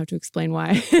don't have to explain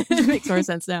why. It makes more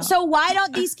sense now. So why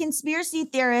don't these conspiracy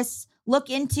theorists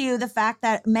look into the fact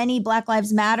that many Black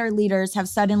Lives Matter leaders have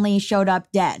suddenly showed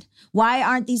up dead? Why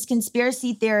aren't these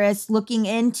conspiracy theorists looking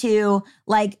into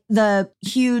like the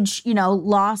huge,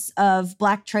 loss of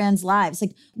Black trans lives?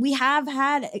 Like we have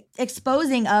had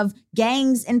exposing of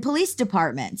gangs in police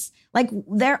departments. Like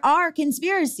there are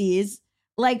conspiracies.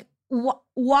 Like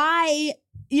why?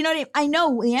 You know what I mean? I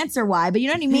know the answer why, but you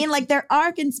know what I mean? Like there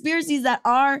are conspiracies that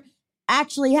are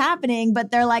actually happening, but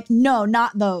they're like, no,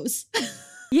 not those.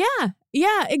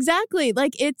 Yeah, exactly.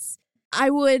 Like I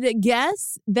would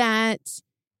guess that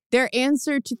their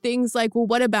answer to things like, well,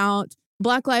 what about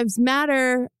Black Lives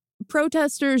Matter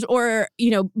protesters or,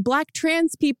 Black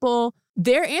trans people?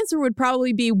 Their answer would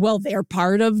probably be, well, they're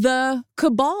part of the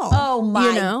cabal. Oh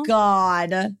my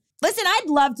God. Listen, I'd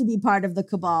love to be part of the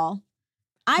cabal.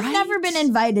 I've never been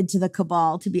invited to the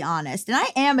cabal, to be honest. And I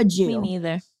am a Jew. Me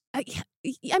neither. I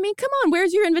mean, come on,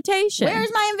 where's your invitation?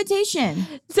 Where's my invitation?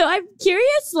 So I'm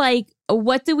curious, like,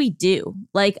 what do we do?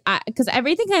 Like, because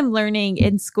everything I'm learning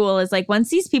in school is like, once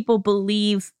these people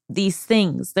believe these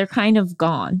things, they're kind of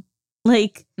gone.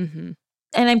 Like, and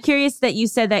I'm curious that you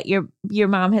said that your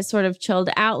mom has sort of chilled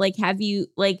out. Like, have you,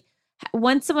 like,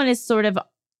 once someone is sort of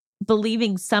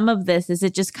believing some of this, is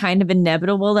it just kind of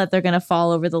inevitable that they're going to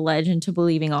fall over the ledge into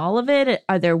believing all of it?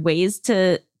 Are there ways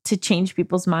to change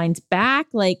people's minds back?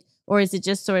 Like, or is it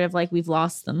just sort of like we've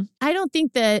lost them? I don't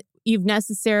think that you've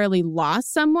necessarily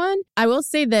lost someone. I will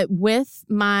say that with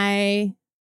my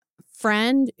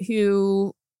friend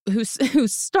who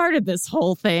started this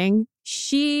whole thing,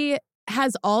 she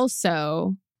has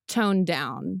also toned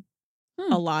down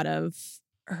a lot of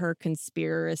her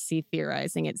conspiracy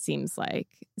theorizing. It seems like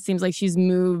she's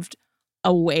moved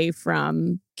away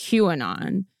from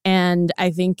QAnon. And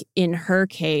I think in her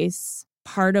case,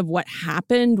 part of what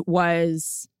happened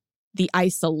was the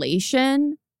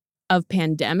isolation of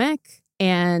pandemic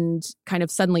and kind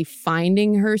of suddenly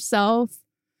finding herself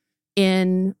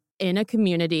in a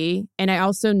community. And I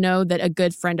also know that a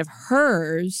good friend of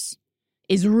hers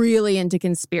is really into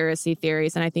conspiracy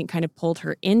theories, and I think kind of pulled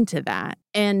her into that.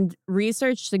 And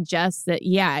research suggests that,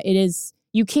 yeah, it is,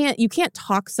 you can't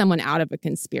talk someone out of a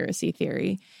conspiracy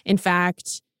theory. In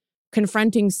fact,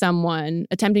 attempting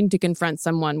to confront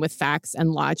someone with facts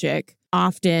and logic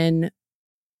often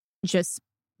just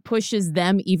pushes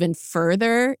them even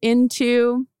further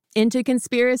into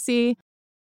conspiracy.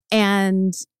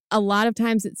 And a lot of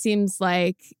times it seems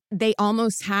like they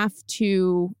almost have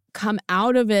to come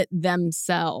out of it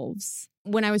themselves.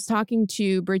 When I was talking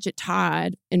to Bridget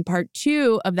Todd in part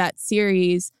 2 of that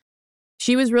series,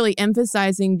 she was really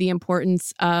emphasizing the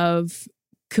importance of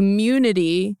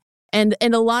community. And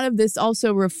a lot of this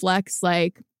also reflects,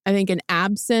 like, I think, an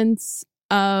absence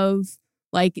of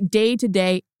like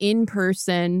day-to-day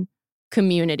in-person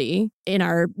community in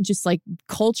our just like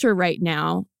culture right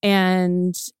now.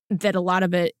 And that a lot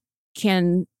of it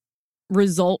can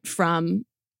result from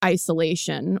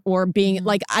isolation or being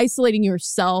like isolating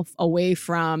yourself away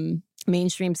from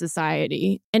mainstream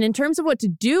society. And in terms of what to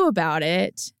do about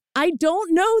it, I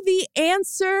don't know the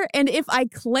answer. And if I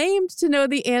claimed to know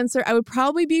the answer, I would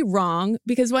probably be wrong,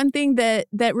 because one thing that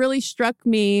really struck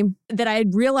me that I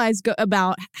had realized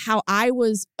about how I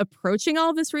was approaching all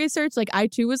of this research, like I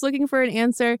too was looking for an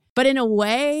answer, but in a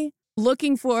way,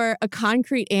 looking for a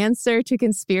concrete answer to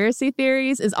conspiracy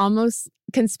theories is almost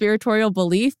conspiratorial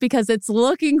belief, because it's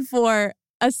looking for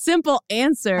a simple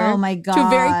answer Oh my God. to a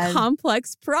very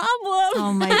complex problem.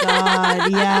 Oh my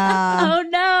God. Yeah. Oh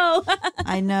no.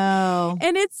 I know.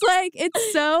 And it's like,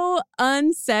 it's so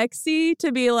unsexy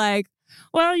to be like,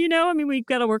 well, we've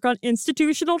got to work on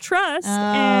institutional trust.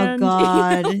 Oh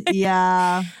God.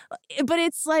 Yeah. But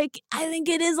it's like, I think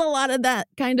it is a lot of that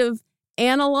kind of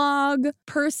analog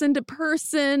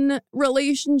person-to-person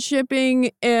relationshiping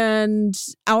and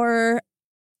our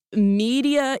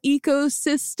media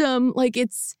ecosystem. Like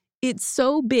it's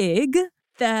so big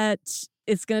that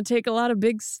it's going to take a lot of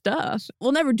big stuff.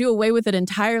 We'll never do away with it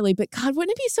entirely, but God,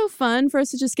 wouldn't it be so fun for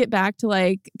us to just get back to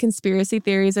like conspiracy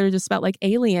theories that are just about like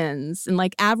aliens and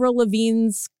like Avril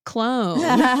Lavigne's clone?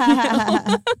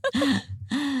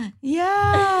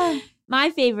 Yeah.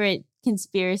 My favorite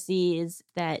conspiracy is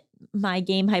that my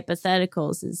game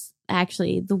Hypotheticals is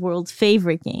actually the world's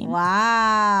favorite game.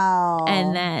 Wow.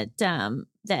 And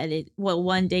that it will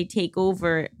one day take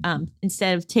over.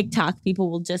 Instead of TikTok,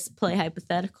 people will just play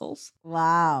Hypotheticals.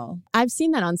 Wow. I've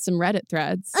seen that on some Reddit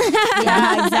threads.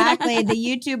 Yeah, exactly. The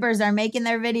YouTubers are making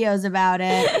their videos about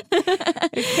it.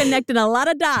 Connecting a lot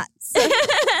of dots.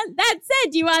 That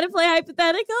said, do you want to play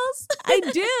Hypotheticals? I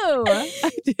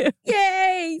do.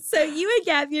 Yay! So you and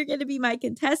Gabby are going to be my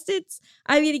contestants.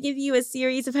 I'm going to give you a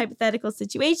series of hypothetical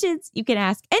situations. You can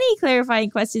ask any clarifying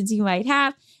questions you might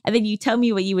have, and then you tell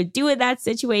me what you would do in that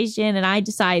situation, and I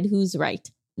decide who's right.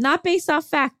 Not based off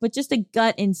fact, but just a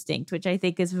gut instinct, which I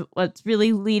think is what's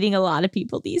really leading a lot of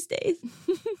people these days.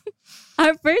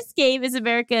 Our first game is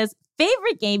America's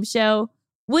favorite game show,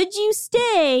 Would You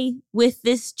Stay with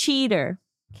This Cheater?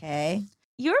 Okay.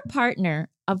 Your partner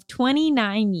of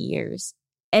 29 years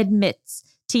admits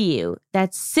to you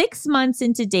that 6 months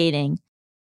into dating,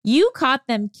 you caught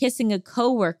them kissing a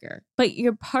coworker, but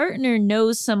your partner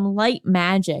knows some light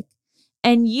magic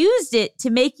and used it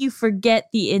to make you forget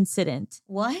the incident.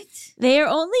 What? They are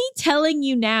only telling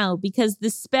you now because the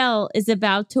spell is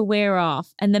about to wear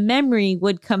off and the memory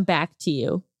would come back to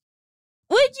you.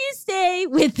 Would you stay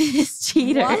with this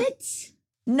cheater? What?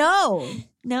 No.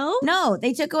 No? No,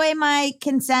 they took away my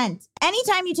consent.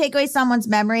 Anytime you take away someone's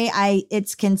memory,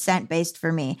 it's consent based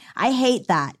for me. I hate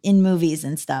that in movies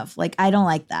and stuff. Like, I don't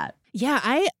like that. Yeah,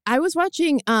 I was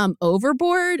watching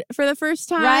Overboard for the first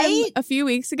time a few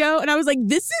weeks ago, and I was like,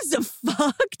 this is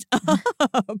fucked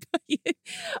up.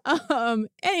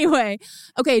 Anyway,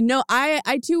 okay, no,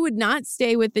 I too would not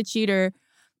stay with the cheater,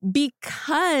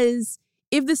 because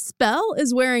if the spell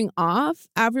is wearing off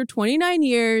after 29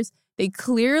 years, they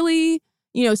clearly,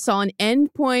 saw an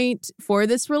end point for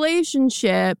this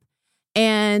relationship,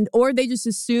 or they just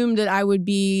assumed that I would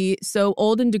be so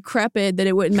old and decrepit that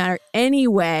it wouldn't matter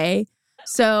anyway.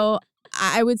 So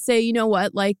I would say, you know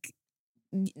what, like,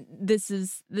 this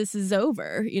is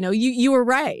over. You were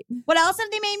right. What else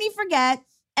have they made me forget?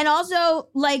 And also,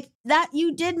 like, that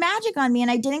you did magic on me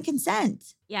and I didn't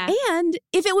consent. Yeah. And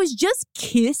if it was just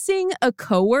kissing a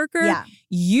coworker,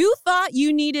 you thought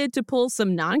you needed to pull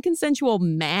some non-consensual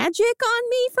magic on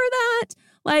me for that?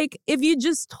 Like, if you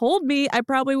just told me, I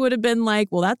probably would have been like,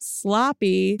 well, that's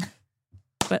sloppy.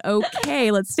 But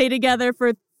okay, let's stay together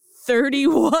for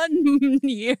 31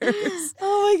 years.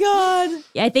 Oh my God.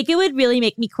 Yeah, I think it would really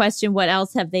make me question what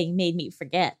else have they made me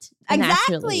forget.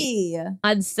 Exactly.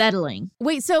 Unsettling.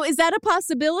 Wait, so is that a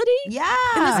possibility? Yeah.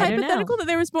 In this I don't hypothetical know. that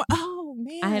there was more? Oh,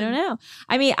 man. I don't know.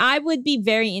 I mean, I would be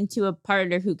very into a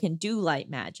partner who can do light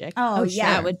magic. Oh,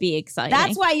 yeah. That would be exciting.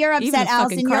 That's why you're Even upset, a fucking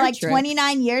Allison. You're card like trick.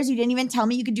 29 years. You didn't even tell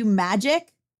me you could do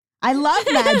magic. I love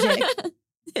magic.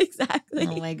 Exactly.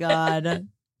 Oh my God.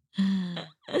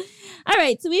 All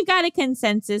right, so we've got a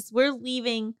consensus. We're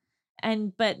leaving,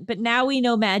 but now we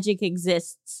know magic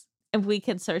exists, and we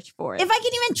can search for it. If I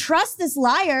can even trust this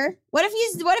liar, what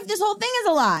if this whole thing is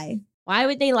a lie? Why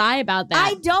would they lie about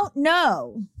that? I don't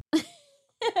know.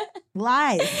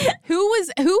 Lies. Who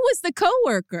was the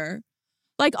coworker?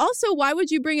 Like, also, why would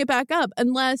you bring it back up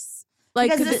unless, like,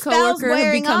 Because could the the spell's coworker have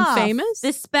wearing become off. famous?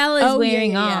 The spell is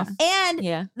wearing off. And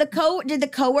Yeah. did the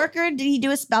coworker, did he do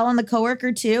a spell on the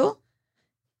coworker too?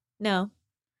 No.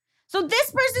 So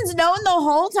this person's known the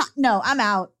whole time. No, I'm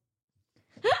out.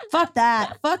 Fuck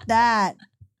that. Fuck that.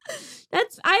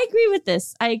 I agree with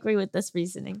this. I agree with this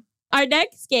reasoning. Our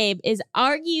next game is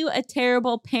Are You a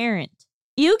Terrible Parent?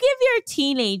 You give your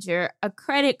teenager a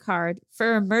credit card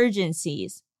for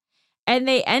emergencies, and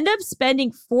they end up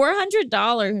spending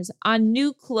 $400 on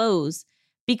new clothes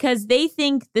because they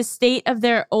think the state of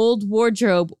their old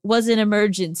wardrobe was an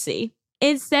emergency.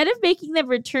 Instead of making them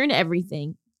return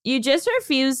everything, you just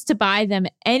refuse to buy them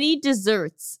any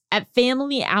desserts at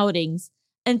family outings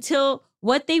until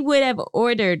what they would have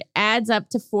ordered adds up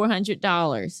to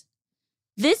 $400.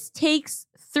 This takes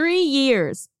 3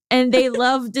 years, and they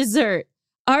love dessert.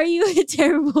 Are you a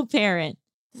terrible parent?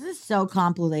 This is so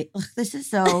complicated. This is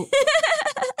so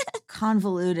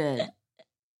convoluted.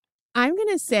 I'm going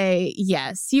to say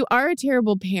yes, you are a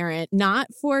terrible parent, not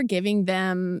for giving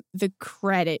them the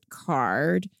credit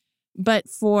card, but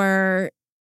for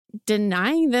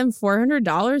denying them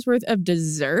 $400 worth of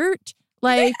dessert.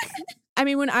 Like, I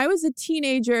mean, when I was a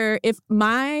teenager, if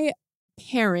my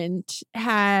parent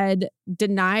had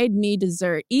denied me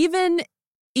dessert, even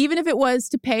if it was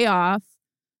to pay off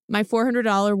my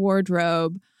 $400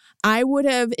 wardrobe, I would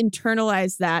have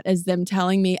internalized that as them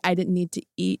telling me I didn't need to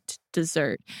eat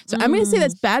dessert. So I'm going to say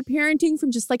that's bad parenting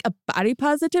from just like a body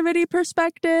positivity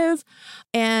perspective.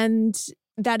 And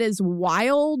that is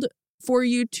wild for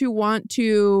you to want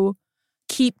to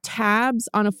keep tabs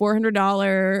on a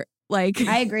 $400 like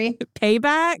I agree.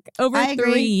 payback over I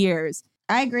agree. 3 years.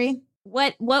 I agree.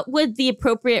 What would the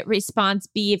appropriate response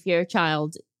be if your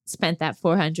child spent that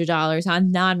 $400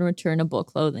 on non-returnable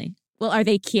clothing? Well, are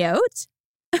they cute?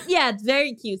 Yeah, it's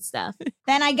very cute stuff.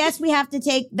 Then I guess we have to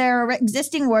take their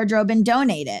existing wardrobe and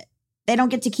donate it. They don't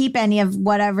get to keep any of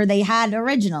whatever they had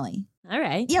originally. All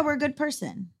right. Yeah, we're a good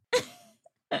person.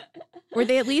 Were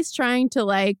they at least trying to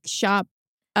like shop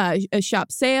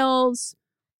sales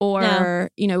or, No.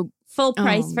 you know, Full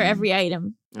price for man. every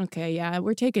item. okay, yeah,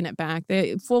 we're taking it back.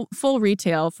 They full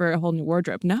retail for a whole new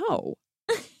wardrobe. No.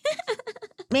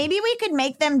 Maybe we could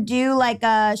make them do like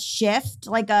a shift,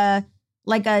 like a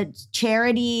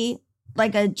charity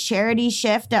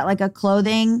shift at like a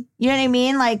clothing. You know what I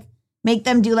mean? Like make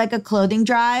them do like a clothing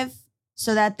drive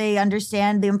so that they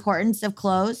understand the importance of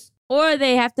clothes. Or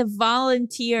they have to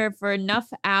volunteer for enough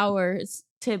hours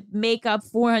to make up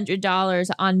 $400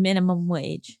 on minimum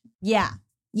wage. Yeah.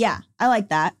 Yeah. I like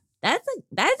that. That's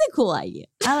a cool idea.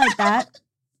 I like that.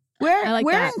 I like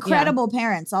We're that, incredible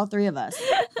parents, all three of us.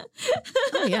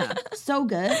 Oh, yeah. So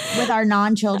good with our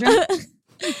non-children.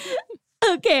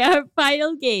 Okay, our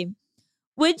final game.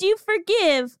 Would you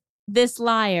forgive this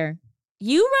liar?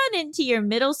 You run into your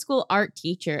middle school art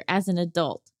teacher as an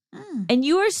adult, and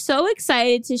you are so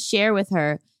excited to share with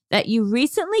her that you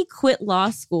recently quit law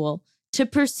school to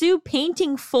pursue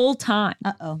painting full time.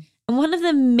 Uh-oh. And one of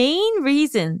the main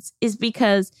reasons is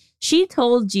because she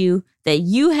told you that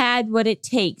you had what it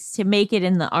takes to make it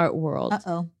in the art world.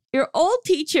 Uh-oh. Your old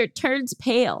teacher turns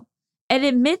pale and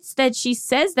admits that she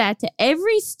says that to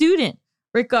every student,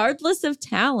 regardless of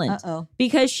talent, Uh-oh.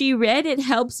 because she read it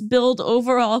helps build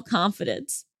overall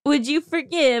confidence. Would you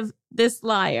forgive this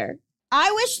liar?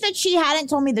 I wish that she hadn't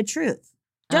told me the truth.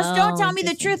 Just don't tell me the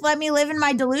interesting. truth. Let me live in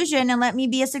my delusion and let me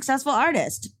be a successful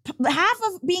artist. Half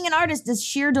of being an artist is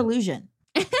sheer delusion.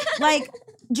 Like,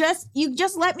 just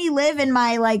let me live in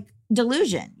my like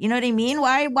delusion. You know what I mean?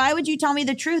 Why would you tell me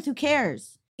the truth? Who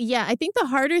cares? Yeah, I think the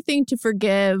harder thing to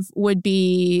forgive would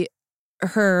be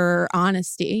her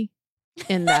honesty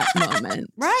in that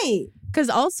moment. Right. Because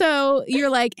also you're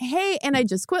like, hey, and I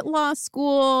just quit law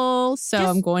school, so Just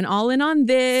I'm going all in on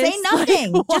this. Say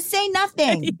nothing. Like, Just say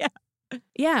nothing.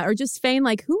 yeah, or just feign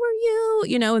like, who are you?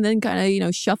 You know, and then kind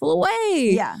of, shuffle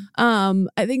away. Yeah.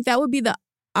 I think that would be the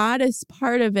oddest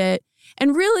part of it.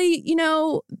 And really,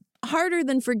 harder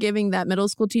than forgiving that middle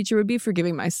school teacher would be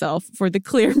forgiving myself for the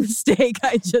clear mistake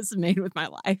I just made with my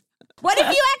life. What if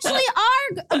you actually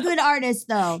are a good artist,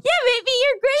 though? Yeah, maybe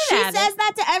you're great at it. She says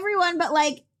that to everyone, but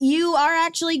like, you are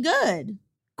actually good.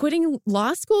 Quitting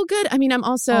law school good? I mean, I'm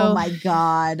also... Oh, my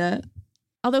God.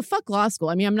 Although, fuck law school.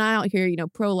 I mean, I'm not out here,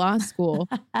 pro law school.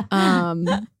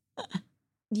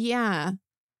 Yeah.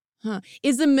 Huh.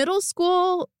 Is the middle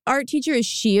school art teacher, is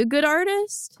she a good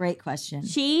artist? Great question.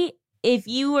 If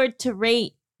you were to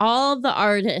rate all the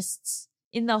artists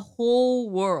in the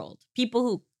whole world, people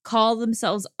who call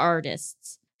themselves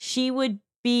artists, she would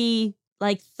be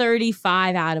like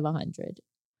 35 out of 100.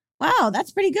 Wow,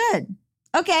 that's pretty good.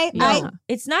 Okay. Yeah.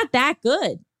 It's not that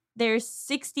good. There's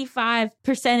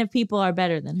 65% of people are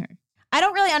better than her. I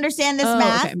don't really understand this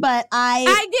math, okay. but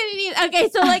I didn't even. Okay,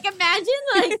 so like imagine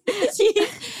like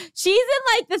she's in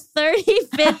like the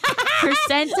 35th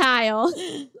percentile.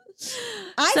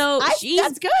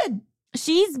 That's good.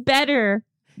 She's better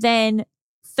than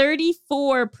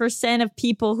 34% of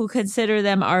people who consider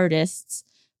them artists,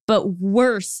 but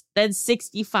worse than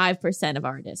 65% of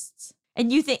artists.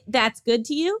 And you think that's good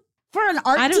to you? For an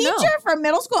art teacher? For a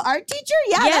middle school art teacher?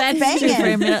 Yeah, that's true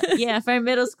banging. For a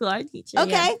middle school art teacher.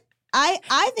 Okay. Yeah.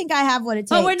 I think I have what it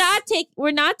takes. But we're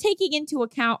not taking into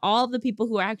account all the people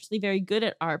who are actually very good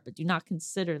at art but do not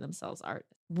consider themselves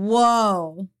artists.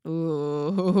 Whoa.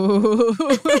 Ooh.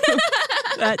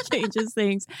 That changes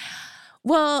things.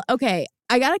 Well, okay.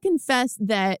 I got to confess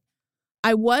that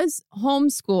I was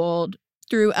homeschooled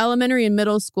through elementary and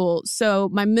middle school. So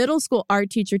my middle school art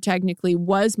teacher technically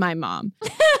was my mom.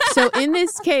 So in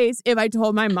this case, if I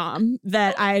told my mom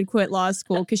that I had quit law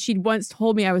school because she'd once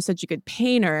told me I was such a good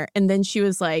painter, and then she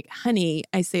was like, honey,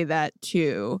 I say that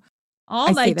to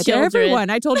all my children. To everyone.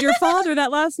 I told your father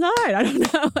that last night. I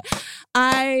don't know.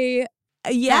 That's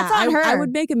on her. I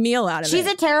would make a meal out of it. She's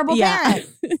a terrible parent.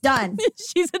 Done.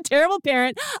 She's a terrible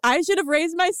parent. I should have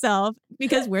raised myself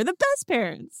because we're the best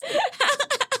parents.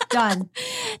 Done.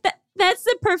 That's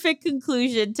the perfect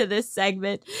conclusion to this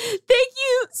segment. Thank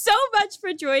you so much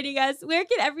for joining us. Where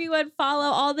can everyone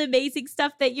follow all the amazing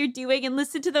stuff that you're doing and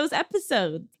listen to those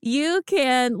episodes? You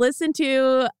can listen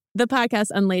to the podcast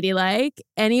Unladylike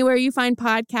anywhere you find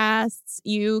podcasts.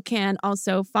 You can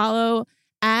also follow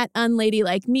at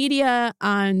Unladylike Media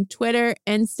on Twitter,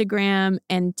 Instagram,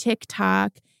 and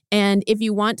TikTok. And if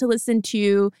you want to listen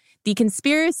to the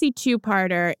Conspiracy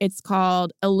two-parter, it's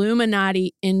called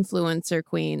Illuminati Influencer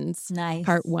Queens, nice.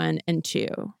 Part 1 and 2.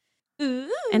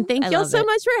 Ooh, and thank y'all so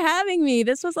much for having me.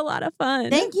 This was a lot of fun.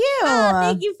 Thank you.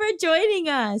 Thank you for joining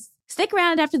us. Stick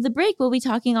around after the break. We'll be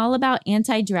talking all about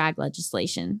anti-drag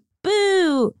legislation.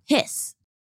 Boo! Hiss.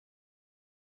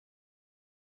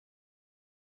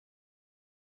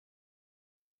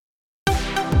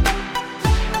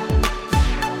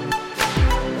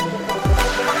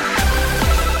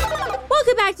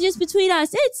 Welcome back to Just Between Us.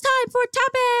 It's time for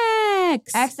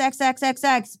topics.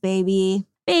 XXXXX, baby.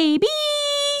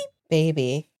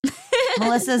 Baby.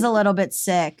 Melissa's a little bit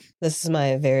sick. This is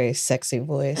my very sexy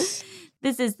voice.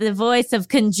 This is the voice of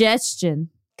congestion.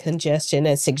 Congestion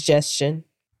and suggestion.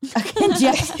 A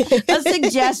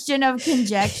suggestion of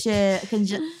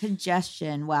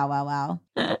congestion. Wow.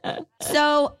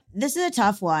 So this is a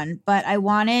tough one, but I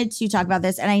wanted to talk about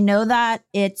this. And I know that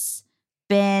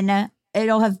it'll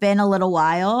have been a little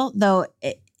while, though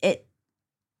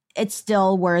it's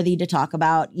still worthy to talk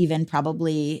about, even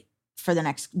probably for the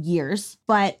next years.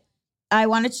 But I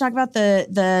wanted to talk about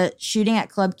the shooting at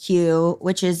Club Q,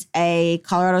 which is a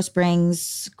Colorado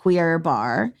Springs queer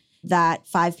bar that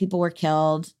 5 people were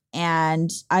killed. And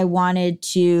I wanted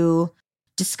to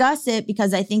discuss it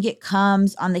because I think it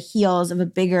comes on the heels of a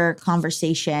bigger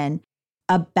conversation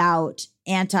about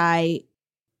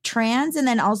anti-trans and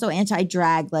then also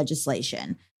anti-drag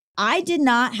legislation. I did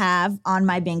not have on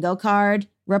my bingo card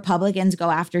Republicans go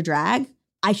after drag.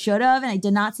 I should have, and I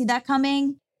did not see that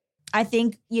coming. I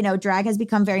think, drag has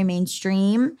become very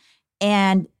mainstream.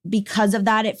 And because of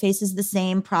that, it faces the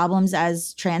same problems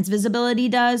as trans visibility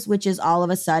does, which is all of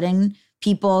a sudden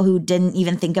people who didn't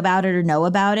even think about it or know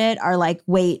about it are like,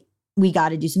 wait, we got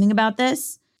to do something about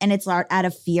this. And it's out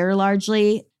of fear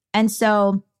largely. And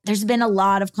so there's been a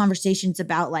lot of conversations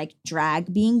about like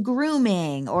drag being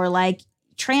grooming or like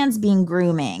trans being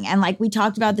grooming. And like we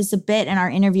talked about this a bit in our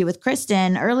interview with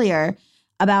Cristen earlier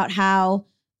about how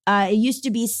it used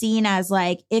to be seen as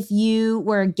like if you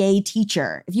were a gay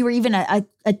teacher, if you were even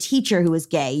a teacher who was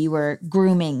gay, you were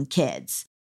grooming kids,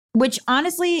 which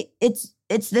honestly, it's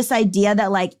this idea that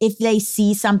like if they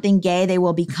see something gay, they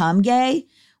will become gay,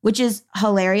 which is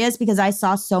hilarious because I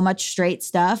saw so much straight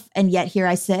stuff and yet here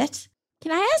I sit.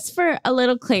 Can I ask for a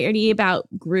little clarity about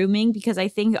grooming? Because I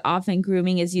think often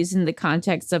grooming is used in the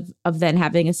context of then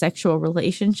having a sexual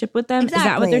relationship with them. Exactly. Is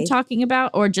that what they're talking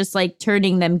about? Or just like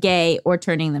turning them gay or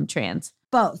turning them trans?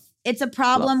 Both. It's a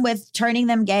problem with turning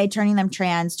them gay, turning them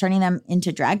trans, turning them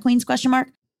into drag queens, ?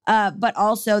 But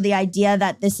also the idea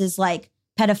that this is like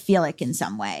pedophilic in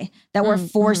some way, that we're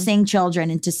forcing children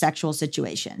into sexual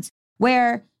situations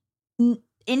where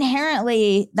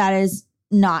inherently that is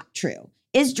not true.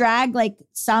 Is drag like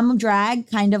some drag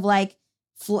kind of like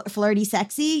flirty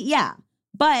sexy? Yeah.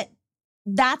 But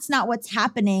that's not what's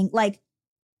happening. Like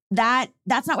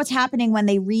that's not what's happening when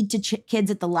they read to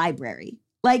kids at the library.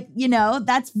 Like, you know,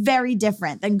 that's very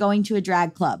different than going to a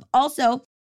drag club. Also,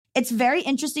 it's very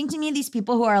interesting to me, these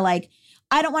people who are like,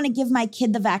 I don't want to give my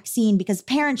kid the vaccine because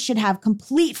parents should have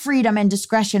complete freedom and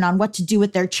discretion on what to do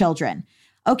with their children.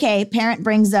 Okay, parent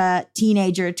brings a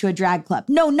teenager to a drag club.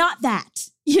 No, not that.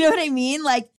 You know what I mean?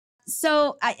 Like,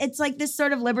 so it's like this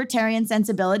sort of libertarian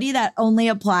sensibility that only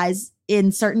applies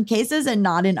in certain cases and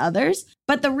not in others.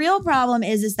 But the real problem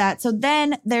is that, so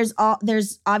then there's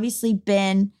obviously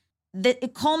been, that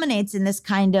it culminates in this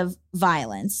kind of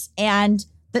violence. And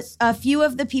a few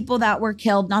of the people that were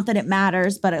killed, not that it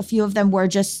matters, but a few of them were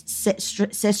just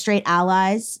cis straight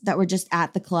allies that were just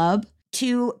at the club.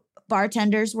 2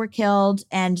 bartenders were killed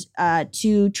and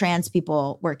 2 trans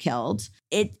people were killed.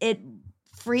 It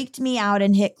freaked me out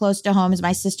and hit close to home as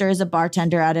my sister is a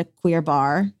bartender at a queer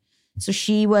bar. So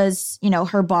she was, you know,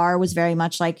 her bar was very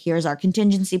much like, here's our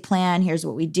contingency plan. Here's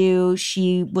what we do.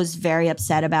 She was very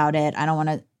upset about it. I don't want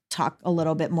to talk a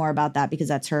little bit more about that because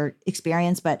that's her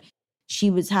experience, but she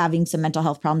was having some mental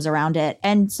health problems around it.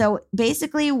 And so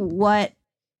basically what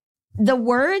the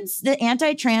words, the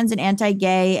anti-trans and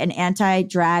anti-gay and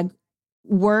anti-drag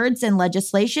words and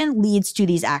legislation leads to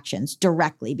these actions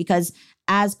directly because,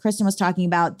 as Cristen was talking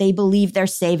about, they believe they're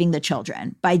saving the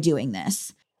children by doing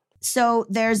this. So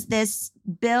there's this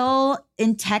bill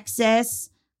in Texas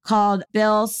called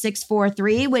Bill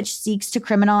 643, which seeks to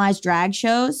criminalize drag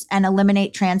shows and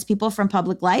eliminate trans people from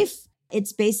public life.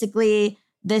 It's basically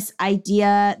this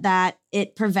idea that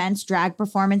it prevents drag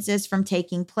performances from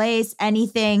taking place.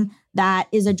 Anything that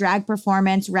is a drag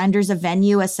performance renders a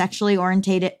venue a sexually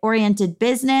oriented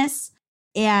business.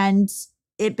 And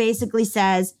it basically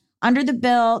says, under the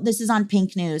bill, this is on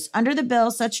Pink News, under the bill,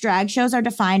 such drag shows are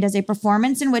defined as a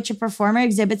performance in which a performer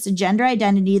exhibits a gender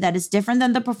identity that is different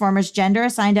than the performer's gender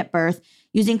assigned at birth,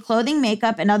 using clothing,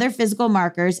 makeup, and other physical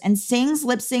markers, and sings,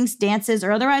 lip syncs, dances,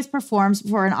 or otherwise performs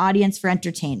before an audience for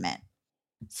entertainment.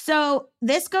 So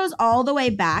this goes all the way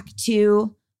back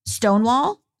to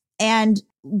Stonewall and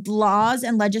laws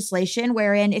and legislation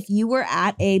wherein if you were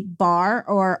at a bar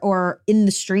or in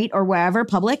the street or wherever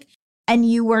public and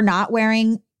you were not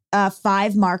wearing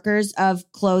 5 markers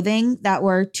of clothing that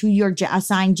were to your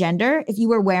assigned gender, if you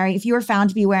were found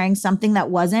to be wearing something that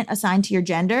wasn't assigned to your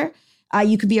gender,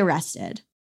 you could be arrested.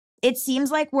 It seems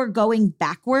like we're going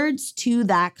backwards to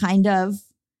that kind of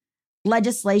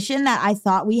legislation that I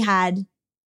thought we had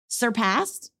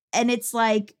surpassed. And it's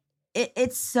like,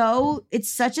 it's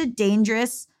such a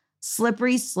dangerous,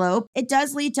 slippery slope. It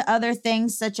does lead to other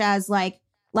things such as like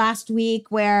last week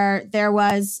where there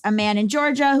was a man in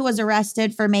Georgia who was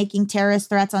arrested for making terrorist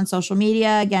threats on social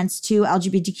media against 2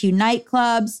 LGBTQ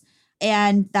nightclubs.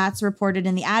 And that's reported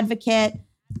in The Advocate.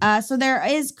 So there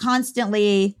is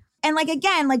constantly, and like,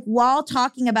 again, like while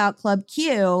talking about Club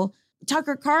Q,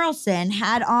 Tucker Carlson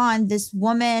had on this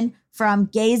woman from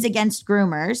Gays Against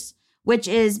Groomers, which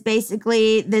is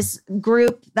basically this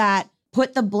group that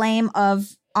put the blame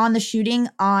on the shooting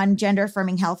on gender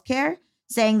affirming healthcare,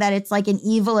 saying that it's like an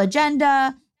evil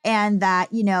agenda and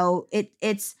that, you know,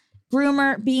 it's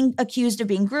being accused of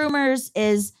being groomers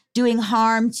is doing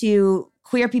harm to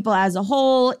queer people as a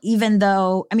whole, even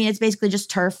though, I mean, it's basically just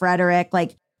TERF rhetoric,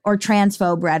 like, or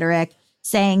transphobe rhetoric,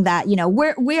 saying that, you know,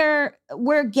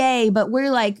 we're gay, but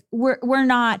we're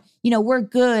not, you know, we're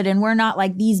good and we're not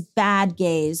like these bad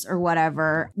gays or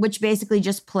whatever, which basically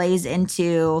just plays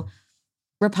into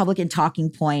Republican talking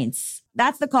points.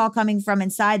 That's the call coming from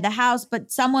inside the House.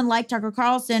 But someone like Tucker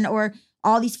Carlson or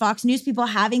all these Fox News people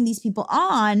having these people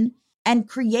on and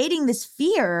creating this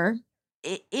fear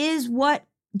is what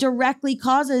directly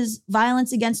causes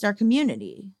violence against our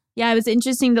community. Yeah, it was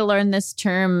interesting to learn this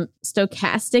term,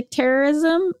 stochastic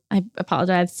terrorism. I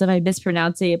apologize if I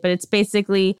mispronounce it, but it's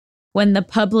basically when the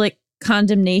public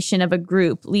condemnation of a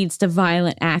group leads to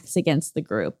violent acts against the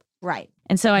group. Right.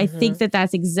 And so I think that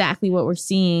that's exactly what we're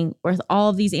seeing with all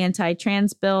of these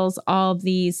anti-trans bills, all of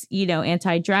these, you know,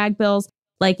 anti-drag bills.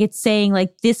 Like it's saying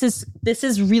like, this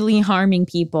is really harming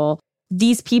people.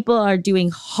 these people are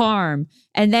doing harm,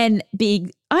 and then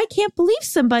being, I can't believe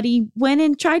somebody went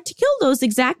and tried to kill those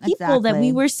exact people that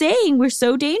we were saying were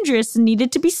so dangerous and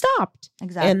needed to be stopped.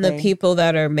 Exactly. And the people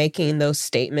that are making those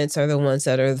statements are the ones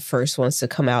that are the first ones to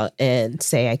come out and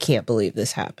say, I can't believe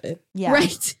this happened. Yeah.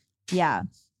 Right. Yeah.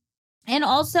 And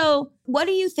also, what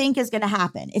do you think is going to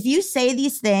happen? If you say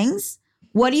these things,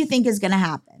 what do you think is going to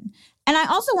happen? And I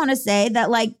also want to say that,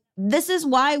 like, this is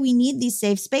why we need these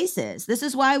safe spaces. This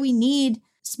is why we need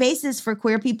spaces for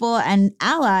queer people and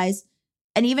allies,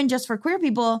 and even just for queer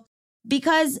people,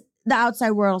 because the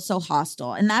outside world is so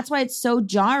hostile. And that's why it's so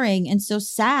jarring and so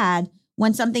sad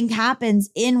when something happens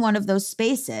in one of those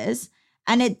spaces.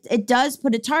 And it does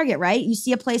put a target, right? You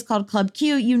see a place called Club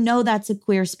Q, you know that's a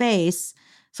queer space.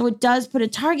 So it does put a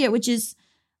target, which is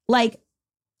like,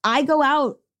 I go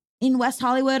out in West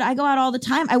Hollywood. I go out all the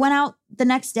time. I went out the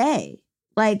next day.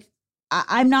 Like,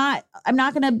 I'm not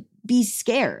going to be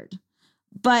scared,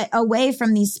 but away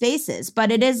from these spaces.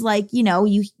 But it is like, you know,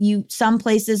 some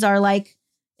places are like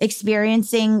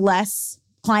experiencing less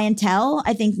clientele.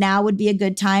 I think now would be a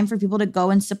good time for people to go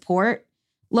and support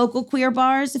local queer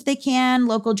bars if they can,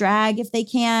 local drag if they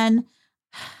can.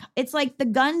 It's like the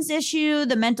guns issue,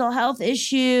 the mental health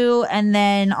issue, and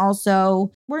then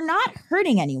also we're not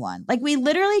hurting anyone. Like, we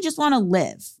literally just want to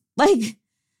live. Like,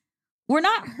 we're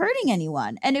not hurting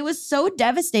anyone. And it was so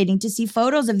devastating to see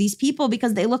photos of these people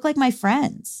because they look like my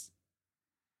friends.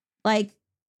 Like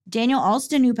Daniel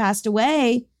Alston, who passed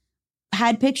away,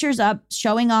 had pictures up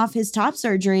showing off his top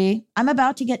surgery. I'm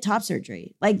about to get top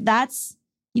surgery. Like, that's,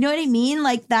 you know what I mean?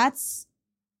 Like, that's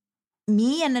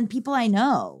me and then people I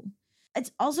know.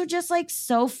 It's also just like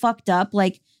so fucked up.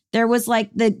 Like, there was like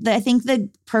I think the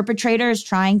perpetrator is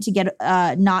trying to get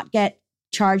not get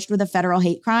charged with a federal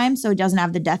hate crime, so it doesn't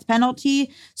have the death penalty.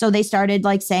 So they started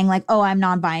like saying like, oh, I'm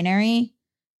non-binary,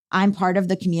 I'm part of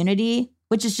the community,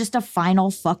 which is just a final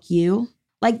fuck you.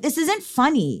 Like, this isn't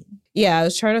funny. Yeah, I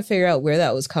was trying to figure out where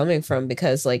that was coming from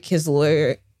because like his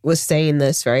lawyer was saying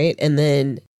this, right? And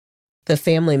then the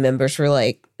family members were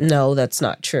like, no, that's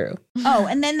not true. Oh,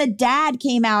 and then the dad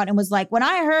came out and was like, when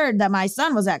I heard that my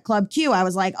son was at Club Q, I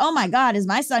was like, oh my God, is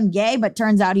my son gay? But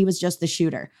turns out he was just the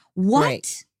shooter. What?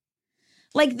 Right.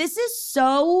 Like, this is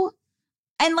so,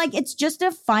 and like, it's just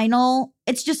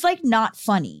like not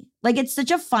funny. Like, it's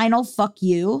such a final fuck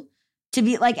you to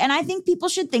be like, and I think people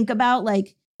should think about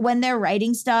like when they're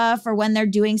writing stuff or when they're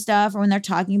doing stuff or when they're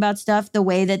talking about stuff, the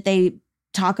way that they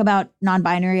talk about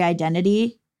non-binary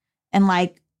identity and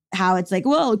like how it's like,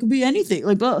 well, it could be anything.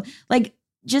 Like, well, like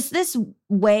just this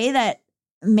way that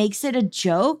makes it a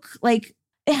joke. Like,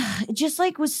 it just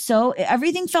like was so,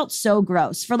 everything felt so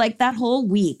gross for like that whole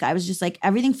week. I was just like,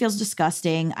 everything feels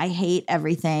disgusting. I hate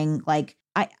everything. Like,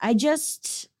 I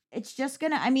just, it's just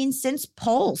gonna, I mean, since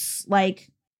Pulse, like,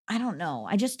 I don't know.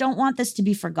 I just don't want this to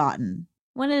be forgotten.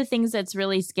 One of the things that's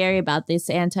really scary about this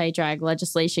anti-drag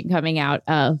legislation coming out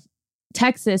of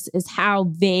Texas is how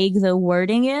vague the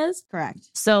wording is. Correct.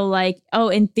 So like, oh,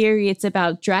 in theory, it's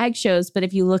about drag shows. But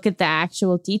if you look at the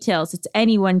actual details, it's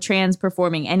anyone trans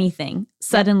performing anything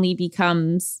suddenly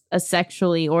becomes a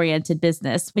sexually oriented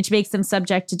business, which makes them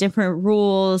subject to different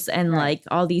rules and like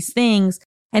all these things.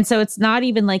 And so it's not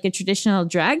even like a traditional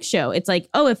drag show. It's like,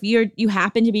 oh, if you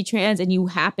happen to be trans and you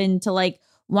happen to like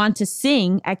want to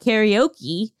sing at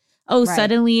karaoke,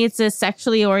 suddenly it's a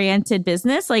sexually oriented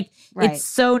business. Like it's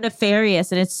so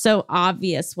nefarious and it's so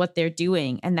obvious what they're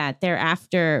doing and that they're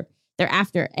after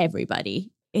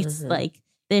everybody. It's like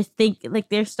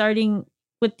they're starting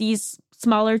with these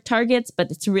smaller targets,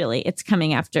 but it's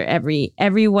coming after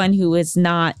everyone who is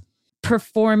not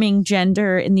performing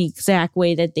gender in the exact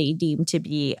way that they deem to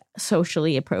be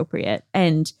socially appropriate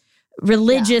and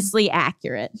religiously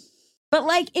accurate. But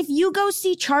like, if you go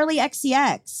see Charlie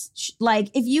XCX, like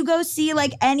if you go see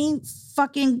like any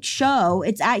fucking show,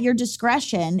 it's at your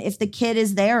discretion if the kid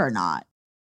is there or not.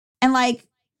 And like,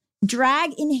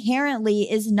 drag inherently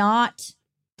is not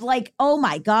like, oh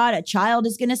my God, a child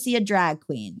is going to see a drag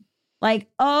queen. Like,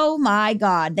 oh my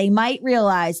God, they might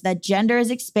realize that gender is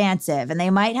expansive and they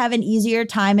might have an easier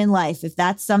time in life if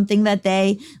that's something that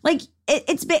they like.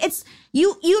 It's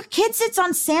your kid sits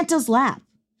on Santa's lap.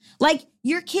 Like,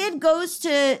 your kid goes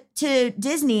to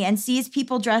Disney and sees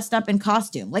people dressed up in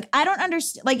costume. Like, I don't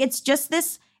understand. Like, it's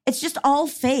just all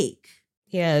fake.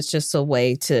 Yeah, it's just a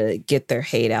way to get their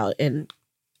hate out in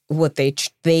what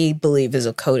they believe is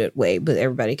a coded way, but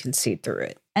everybody can see through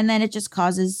it. And then it just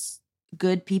causes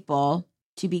good people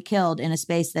to be killed in a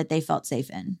space that they felt safe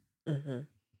in. Mm-hmm.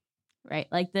 Right.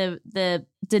 Like the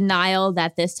denial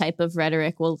that this type of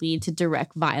rhetoric will lead to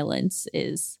direct violence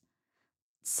is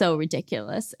so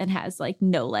ridiculous and has like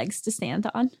no legs to stand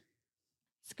on.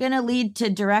 It's going to lead to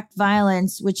direct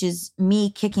violence, which is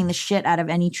me kicking the shit out of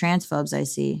any transphobes I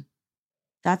see.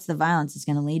 That's the violence it's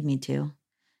going to lead me to.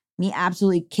 Me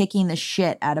absolutely kicking the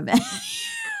shit out of it.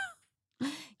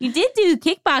 You did do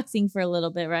kickboxing for a little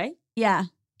bit, right? Yeah.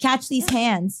 Catch these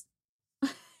hands.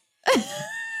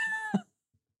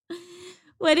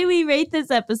 What do we rate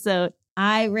this episode?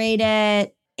 I rate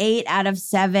it 8 out of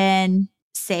 7.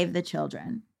 Save the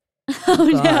children.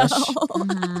 Oh, gosh. no.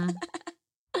 Mhm.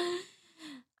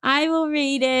 I will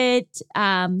rate it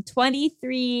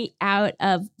 23 out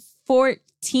of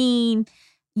 14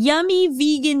 yummy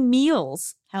vegan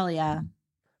meals. Hell yeah.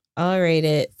 I'll rate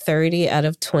it 30 out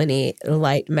of 20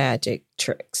 light magic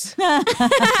tricks.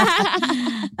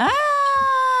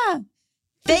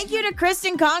 Thank you to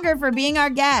Cristen Conger for being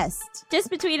our guest. Just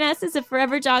Between Us is a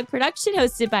Forever Dog production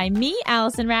hosted by me,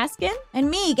 Allison Raskin. And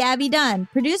me, Gabby Dunn.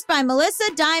 Produced by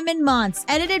Melissa Diamond Montz.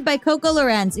 Edited by Coco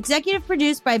Lorenz. Executive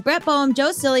produced by Brett Boehm, Joe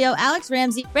Cilio, Alex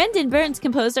Ramsey. Brendan Burns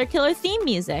composed our killer theme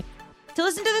music. To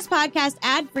listen to this podcast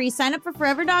ad-free, sign up for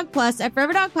Forever Dog Plus at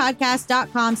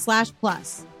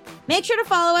foreverdogpodcast.com/plus. Make sure to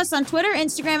follow us on Twitter,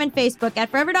 Instagram, and Facebook at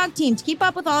Forever Dog Team to keep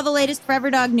up with all the latest Forever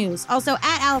Dog news. Also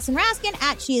at Allison Raskin,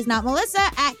 at She Is Not Melissa,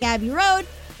 at Gabby Road,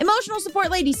 Emotional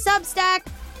Support Lady Substack,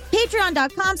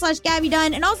 patreon.com/Gabby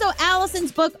Dunn, and also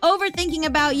Allison's book, Overthinking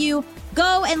About You.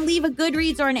 Go and leave a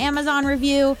Goodreads or an Amazon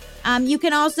review. You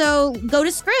can also go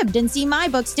to Scribd and see my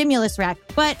book, Stimulus Rack.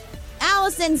 But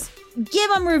Allison's,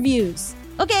 give them reviews.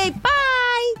 Okay,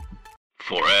 bye!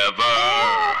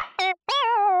 Forever